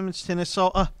tennis, and women's tennis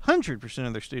saw 100%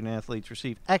 of their student athletes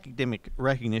receive academic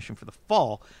recognition for the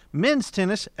fall. Men's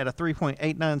tennis at a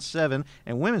 3.897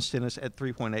 and women's tennis at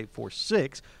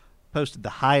 3.846 posted the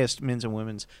highest men's and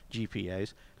women's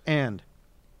GPAs. And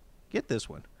get this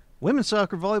one. Women's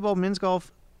soccer, volleyball, men's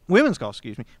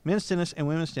tennis, and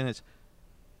women's tennis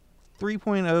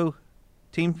 3.0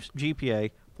 team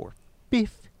GPA for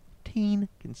 15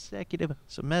 consecutive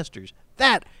semesters.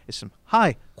 That is some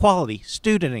high-quality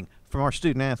studenting from our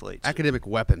student athletes. Academic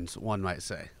weapons, one might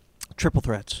say. Triple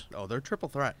threats. Oh, they're triple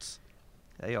threats.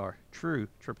 They are true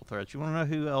triple threats. You want to know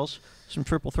who else? Some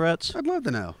triple threats? I'd love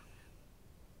to know.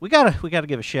 We gotta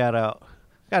give a shout out.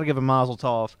 Gotta give a mazel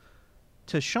tov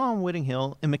to Sean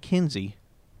Whittinghill and Mackenzie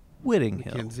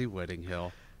Whittinghill. Mackenzie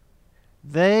Whittinghill.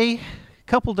 They, a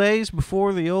couple days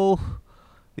before the old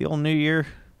New Year,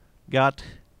 they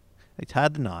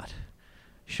tied the knot.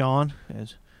 Sean,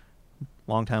 as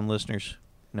longtime listeners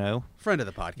know, friend of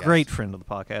the podcast, great friend of the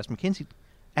podcast. Mackenzie,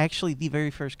 actually the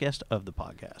very first guest of the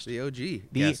podcast, the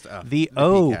OG guest of the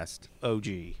OG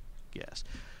guest.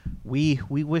 We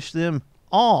wish them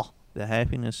all the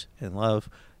happiness and love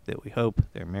that we hope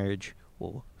their marriage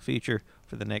will feature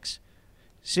for the next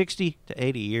 60 to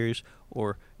 80 years,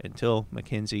 or until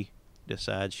Mackenzie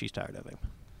decides she's tired of him.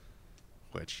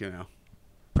 Which,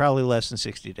 probably less than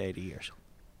 60 to 80 years.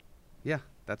 Yeah,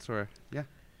 that's where, yeah.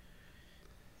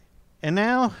 And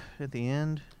now, at the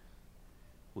end,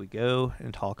 we go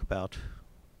and talk about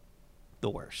the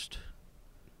worst.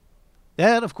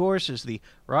 That, of course, is the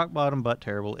rock bottom but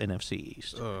terrible NFC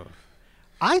East. Ugh.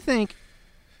 I think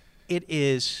it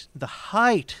is the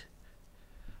height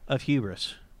of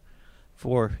hubris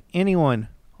for anyone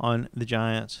on the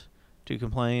Giants to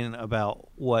complain about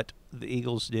what the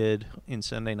Eagles did in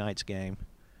Sunday night's game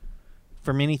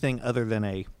from anything other than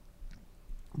a,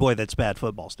 boy, that's bad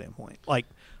football standpoint. Like,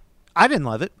 I didn't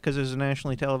love it because it was a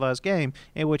nationally televised game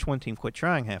in which one team quit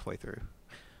trying halfway through.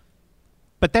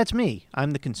 But that's me.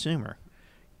 I'm the consumer.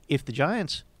 If the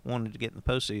Giants wanted to get in the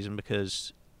postseason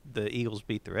because the Eagles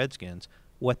beat the Redskins,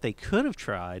 what they could have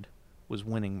tried was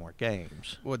winning more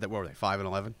games. What were they,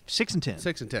 5-11? 6-10.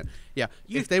 6-10. Yeah.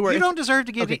 You don't deserve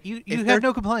to get it. You have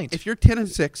no complaints. If you're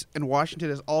 10-6 and Washington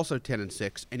is also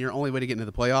 10-6 and your only way to get into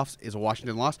the playoffs is a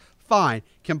Washington loss, fine.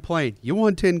 Complain. You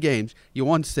won 10 games. You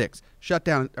won 6. Shut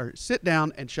down or sit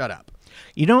down and shut up.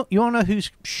 You want to know who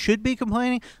should be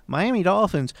complaining? Miami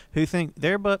Dolphins, who think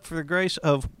they're but for the grace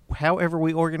of however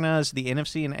we organized the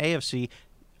NFC and AFC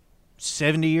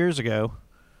 70 years ago.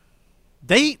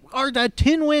 They are a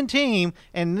 10-win team,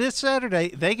 and this Saturday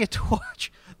they get to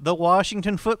watch the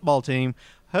Washington football team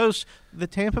host the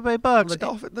Tampa Bay Bucks.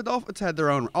 The Dolphins had their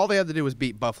own. All they had to do was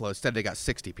beat Buffalo. Instead, they got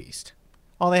 60-pieced.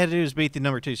 All they had to do was beat the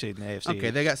number 2 seed in the AFC.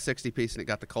 Okay, they got 60-piece, and it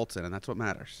got the Colts in, and that's what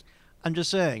matters. I'm just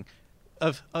saying,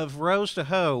 of rows to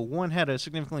hoe, one had a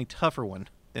significantly tougher one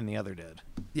than the other did.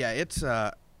 Yeah, it's.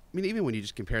 I mean, even when you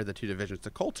just compare the two divisions,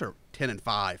 the Colts are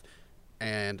 10-5,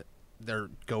 and they're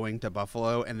going to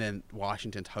Buffalo, and then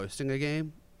Washington's hosting a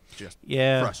game. Just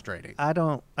frustrating. I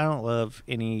don't love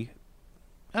any.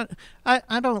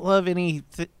 I don't love any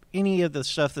of the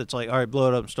stuff that's like, all right, blow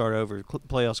it up and start over.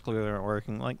 Playoffs clearly aren't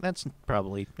working. Like, that's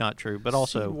probably not true. But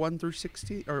also, 1 through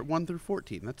 16 or 1 through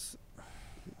 14. That's,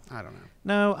 I don't know.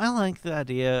 No, I like the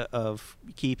idea of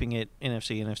keeping it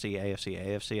NFC,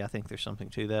 AFC. I think there's something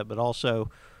to that. But also,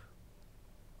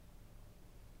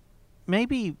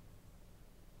 maybe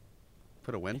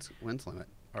put a wins limit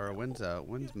or a wins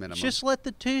minimum. Just let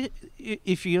the two.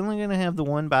 If you're only going to have the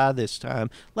one bye this time,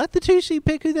 let the 2 seed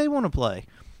pick who they want to play.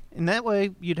 And that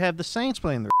way, you'd have the Saints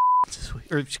playing the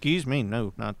or excuse me,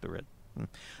 no, not the Red,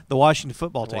 the Washington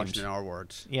football teams. Washington, our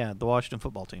words. Yeah, the Washington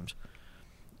football teams.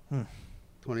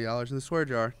 $20 in the swear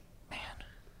jar. Man,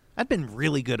 I've been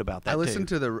really good about that. I listened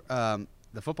to the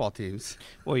football teams.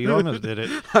 Well, you almost did it.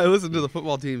 I listened to the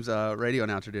football team's radio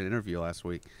announcer do an interview last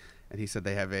week, and he said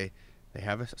they have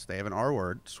an R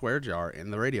word swear jar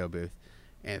in the radio booth,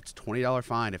 and it's $20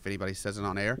 fine if anybody says it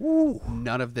on air. Ooh.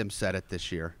 None of them said it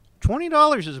this year.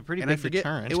 $20 is a pretty And big I forget,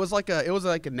 deterrent. it was like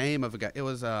a name of a guy. It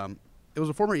was a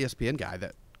former ESPN guy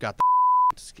that got the.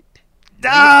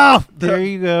 Oh, there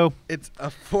you go. It's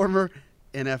a former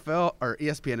NFL or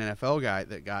ESPN NFL guy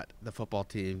that got the football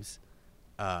team's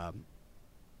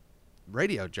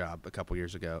radio job a couple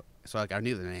years ago. So I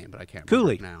knew the name, but I can't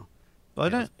remember it now.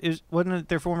 Wasn't it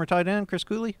their former tight end, Chris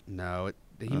Cooley? No,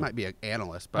 he might be an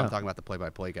analyst, but I'm talking about the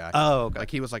play-by-play guy. Oh, okay. Like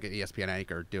he was like an ESPN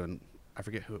anchor doing. I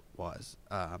forget who it was.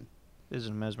 This is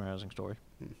a mesmerizing story.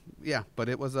 Yeah, but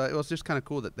it was just kind of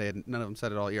cool that none of them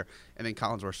said it all year. And then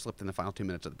Collinsworth slipped in the final 2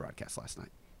 minutes of the broadcast last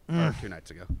night, or 2 nights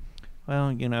ago.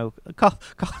 Well,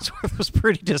 Collinsworth was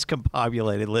pretty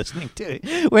discombobulated listening to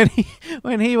it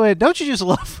when he went. Don't you just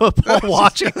love football?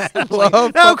 Watching that?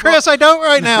 No, Chris, I don't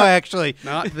right now. Actually,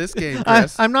 not this game,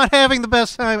 Chris. I'm not having the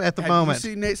best time at the moment. Have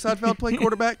you seen Nate Sudfeld play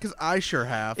quarterback? Because I sure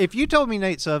have. If you told me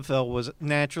Nate Sudfeld was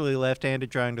naturally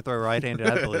left-handed trying to throw right-handed,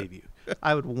 I'd believe you.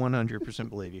 I would 100%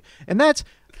 believe you. And that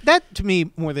to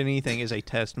me more than anything is a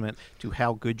testament to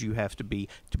how good you have to be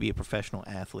a professional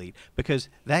athlete, because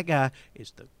that guy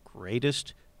is the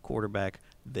greatest quarterback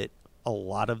that a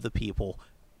lot of the people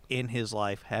in his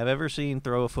life have ever seen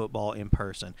throw a football in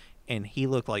person, and he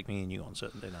looked like me and you on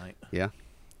Sunday night. Yeah.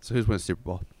 So who's winning the Super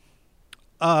Bowl?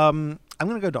 I'm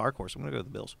going to go dark horse. I'm going to go with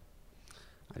the Bills.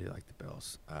 I do like the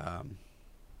Bills. I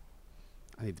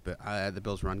think the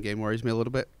Bills' run game worries me a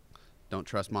little bit. Don't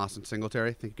trust Moss and Singletary.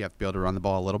 I think you have to be able to run the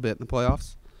ball a little bit in the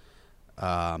playoffs.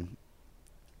 I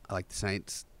like the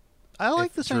Saints. I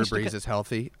like the Saints. Drew Brees is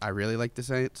healthy. I really like the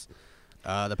Saints.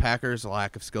 The Packers'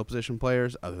 lack of skill position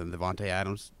players, other than Devontae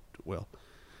Adams, will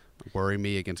worry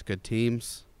me against good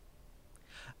teams.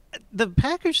 The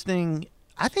Packers thing,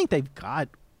 I think they've got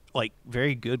like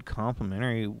very good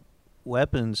complementary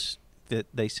weapons that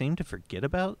they seem to forget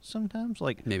about sometimes.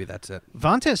 Like maybe that's it.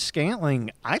 Vontez Scantling,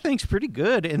 I think, is pretty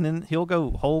good, and then he'll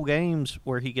go whole games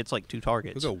where he gets like 2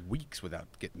 targets. He'll go weeks without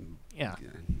getting. Yeah.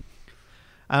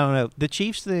 I don't know. The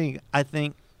Chiefs thing, I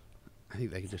think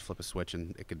they could just flip a switch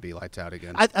and it could be lights out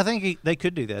again. I think they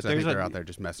could do that. I think they're out there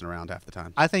just messing around half the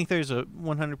time. I think there's a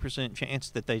 100% chance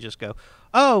that they just go,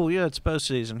 oh, yeah, it's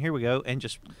postseason, here we go, and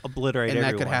just obliterate everyone.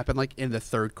 And that could happen like in the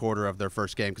third quarter of their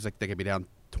first game, because like, they could be down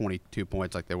 22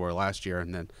 points like they were last year,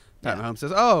 and then Pat Mahomes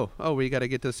says, oh, we got to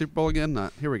get to the Super Bowl again?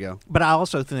 Here we go. But I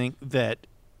also think that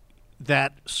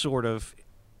sort of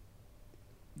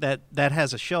that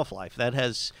has a shelf life.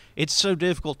 It's so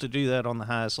difficult to do that on the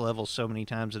highest level so many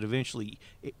times that eventually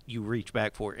you reach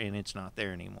back for it and it's not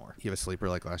there anymore. You have a sleeper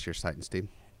like last year's Titans team?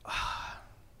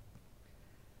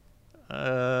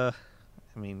 I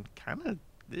mean, kind of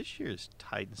this year's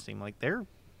Titans team, like they're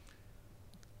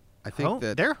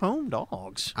home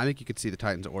dogs. I think you could see the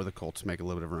Titans or the Colts make a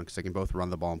little bit of a run because they can both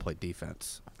run the ball and play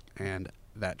defense, and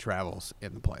that travels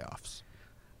in the playoffs.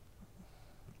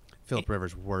 Phillip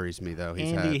Rivers worries me, though.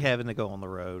 Having to go on the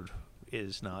road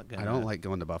is not going to... I don't like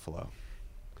going to Buffalo.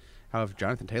 However, if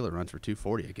Jonathan Taylor runs for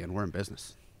 240 again, we're in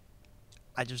business.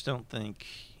 I just don't think...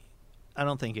 I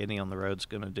don't think any on the road's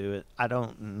going to do it. I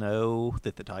don't know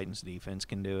that the Titans' defense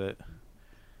can do it.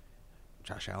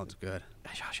 Josh Allen's good.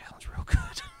 Josh Allen's real good.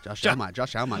 Josh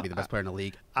Allen might be the best player in the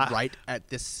league right at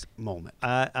this moment.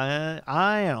 I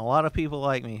and a lot of people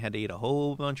like me had to eat a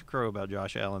whole bunch of crow about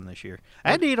Josh Allen this year.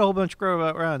 I had to eat a whole bunch of crow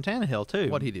about Ryan Tannehill,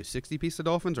 too. What did he do, 60 piece of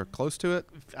Dolphins or close to it?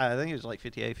 I think it was like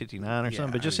 58, 59 or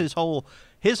something. But just his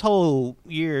whole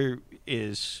year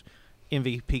is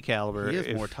MVP caliber. He has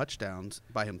more touchdowns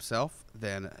by himself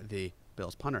than the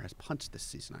Bills punter has punched this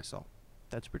season, I saw.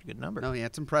 That's a pretty good number. No, yeah,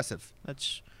 it's impressive.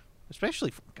 That's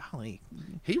especially for, golly.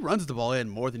 He runs the ball in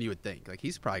more than you would think. Like,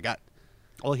 he's probably got...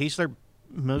 Well, he's their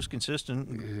most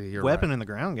consistent You're weapon right. in the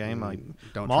ground game. Like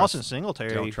Don't Moss trust- and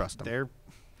Singletary, don't trust them.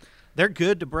 They're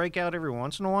good to break out every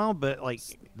once in a while, but like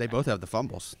They both have the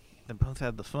fumbles. they both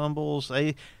have the fumbles.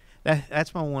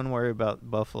 That's my one worry about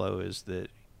Buffalo is that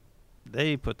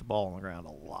they put the ball on the ground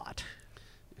a lot.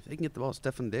 If they can get the ball to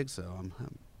Stefan Diggs, so I'm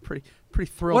pretty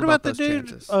thrilled What about those the dude?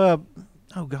 chances.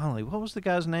 Oh golly, what was the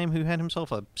guy's name who had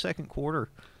himself a second quarter?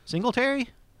 Singletary?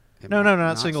 No,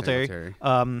 not Singletary.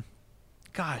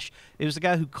 Gosh, it was the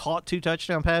guy who caught 2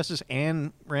 touchdown passes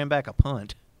and ran back a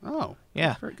punt. Oh,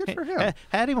 Yeah, good for him.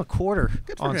 Had him a quarter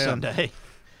Good for on him. Sunday.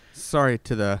 Sorry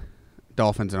to the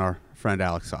Dolphins and our friend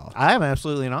Alex Sala. I am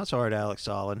absolutely not sorry to Alex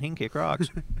Sala, and he can kick rocks.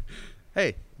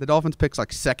 Hey, the Dolphins picks like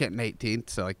 2nd and 18th,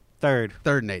 so like Third.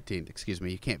 3rd and 18th. Excuse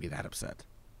me. You can't be that upset.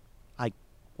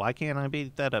 Why can't I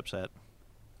be that upset?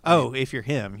 Oh, if you're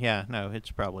him, yeah, no, it's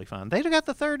probably fine. They'd have got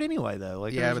the 3rd anyway, though.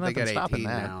 Like, Yeah, there's but they nothing got stopping 18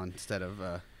 that. now instead of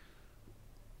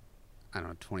I don't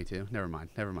know, 22. Never mind.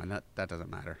 That doesn't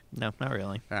matter. No, not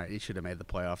really. All right, you should have made the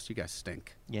playoffs. You guys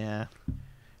stink. Yeah,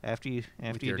 after you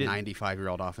With your did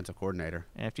 95-year-old offensive coordinator.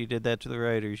 after you did that to the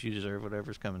Raiders, you deserve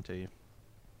whatever's coming to you.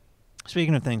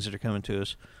 Speaking of things that are coming to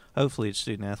us, hopefully it's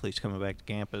student athletes coming back to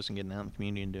campus and getting out in the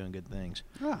community and doing good things.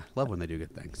 Love when they do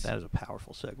good things. That is a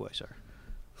powerful segue, sir.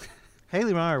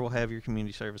 Haley Meyer will have your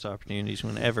community service opportunities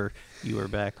whenever you are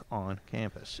back on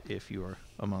campus if you are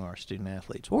among our student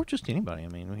athletes or just anybody. I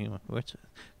mean,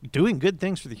 doing good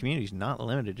things for the community is not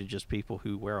limited to just people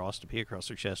who wear Ostepia across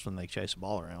their chest when they chase a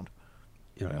ball around.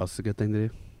 You know what else is a good thing to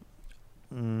do?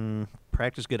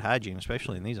 Practice good hygiene,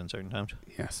 especially in these uncertain times.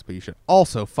 Yes, but you should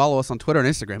also follow us on Twitter and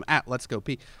Instagram at Let's Go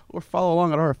P, or follow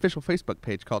along at our official Facebook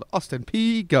page called Austin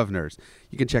P. Governors.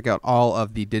 You can check out all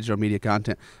of the digital media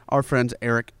content our friends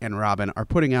Eric and Robin are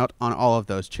putting out on all of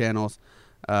those channels.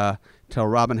 Tell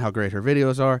Robin how great her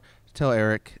videos are. Tell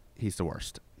Eric he's the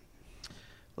worst.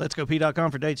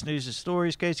 Let'sGoP.com for dates, news, and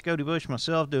stories. Casey, Cody Bush,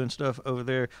 myself doing stuff over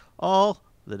there all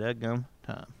the dadgum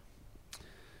time.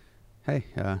 Hey,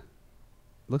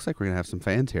 looks like we're going to have some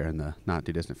fans here in the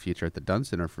not-too-distant future at the Dunn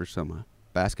Center for some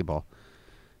basketball.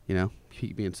 You know,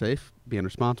 keep being safe, being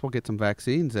responsible, get some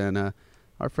vaccines, and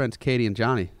our friends Katie and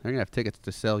Johnny, they're going to have tickets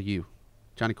to sell you.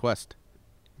 Johnny Quest,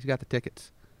 he's got the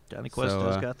tickets. Johnny Quest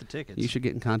has got the tickets. You should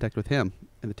get in contact with him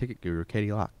and the ticket guru,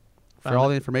 Katie Locke, for Find all out.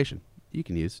 the information you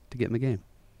can use to get in the game.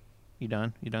 You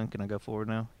done? You done? Can I go forward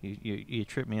now? You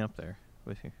tripped me up there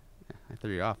with you. I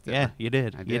threw you off. Yeah, didn't you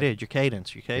did. I You did. did. Your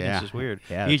cadence Yeah. is weird.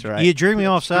 Yeah, you, that's right. You drew me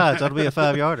off sides. That'll be a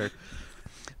 5-yarder.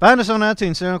 Find us on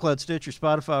iTunes, SoundCloud, Stitcher,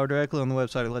 Spotify, or directly on the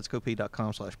website at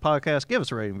letsgop.com/podcast. Give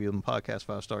us a rating, review on the podcast,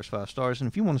 5 stars, 5 stars. And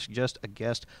if you want to suggest a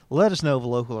guest, let us know of a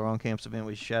local or on-campus event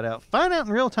we should shout out. Find out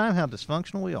in real time how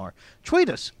dysfunctional we are. Tweet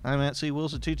us. I'm at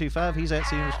CWilson225. He's at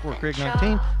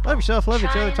C_Craig19. Love yourself, love each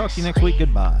other. Talk to you next week.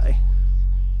 Goodbye.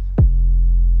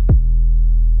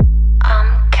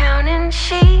 I'm counting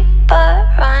sheep, but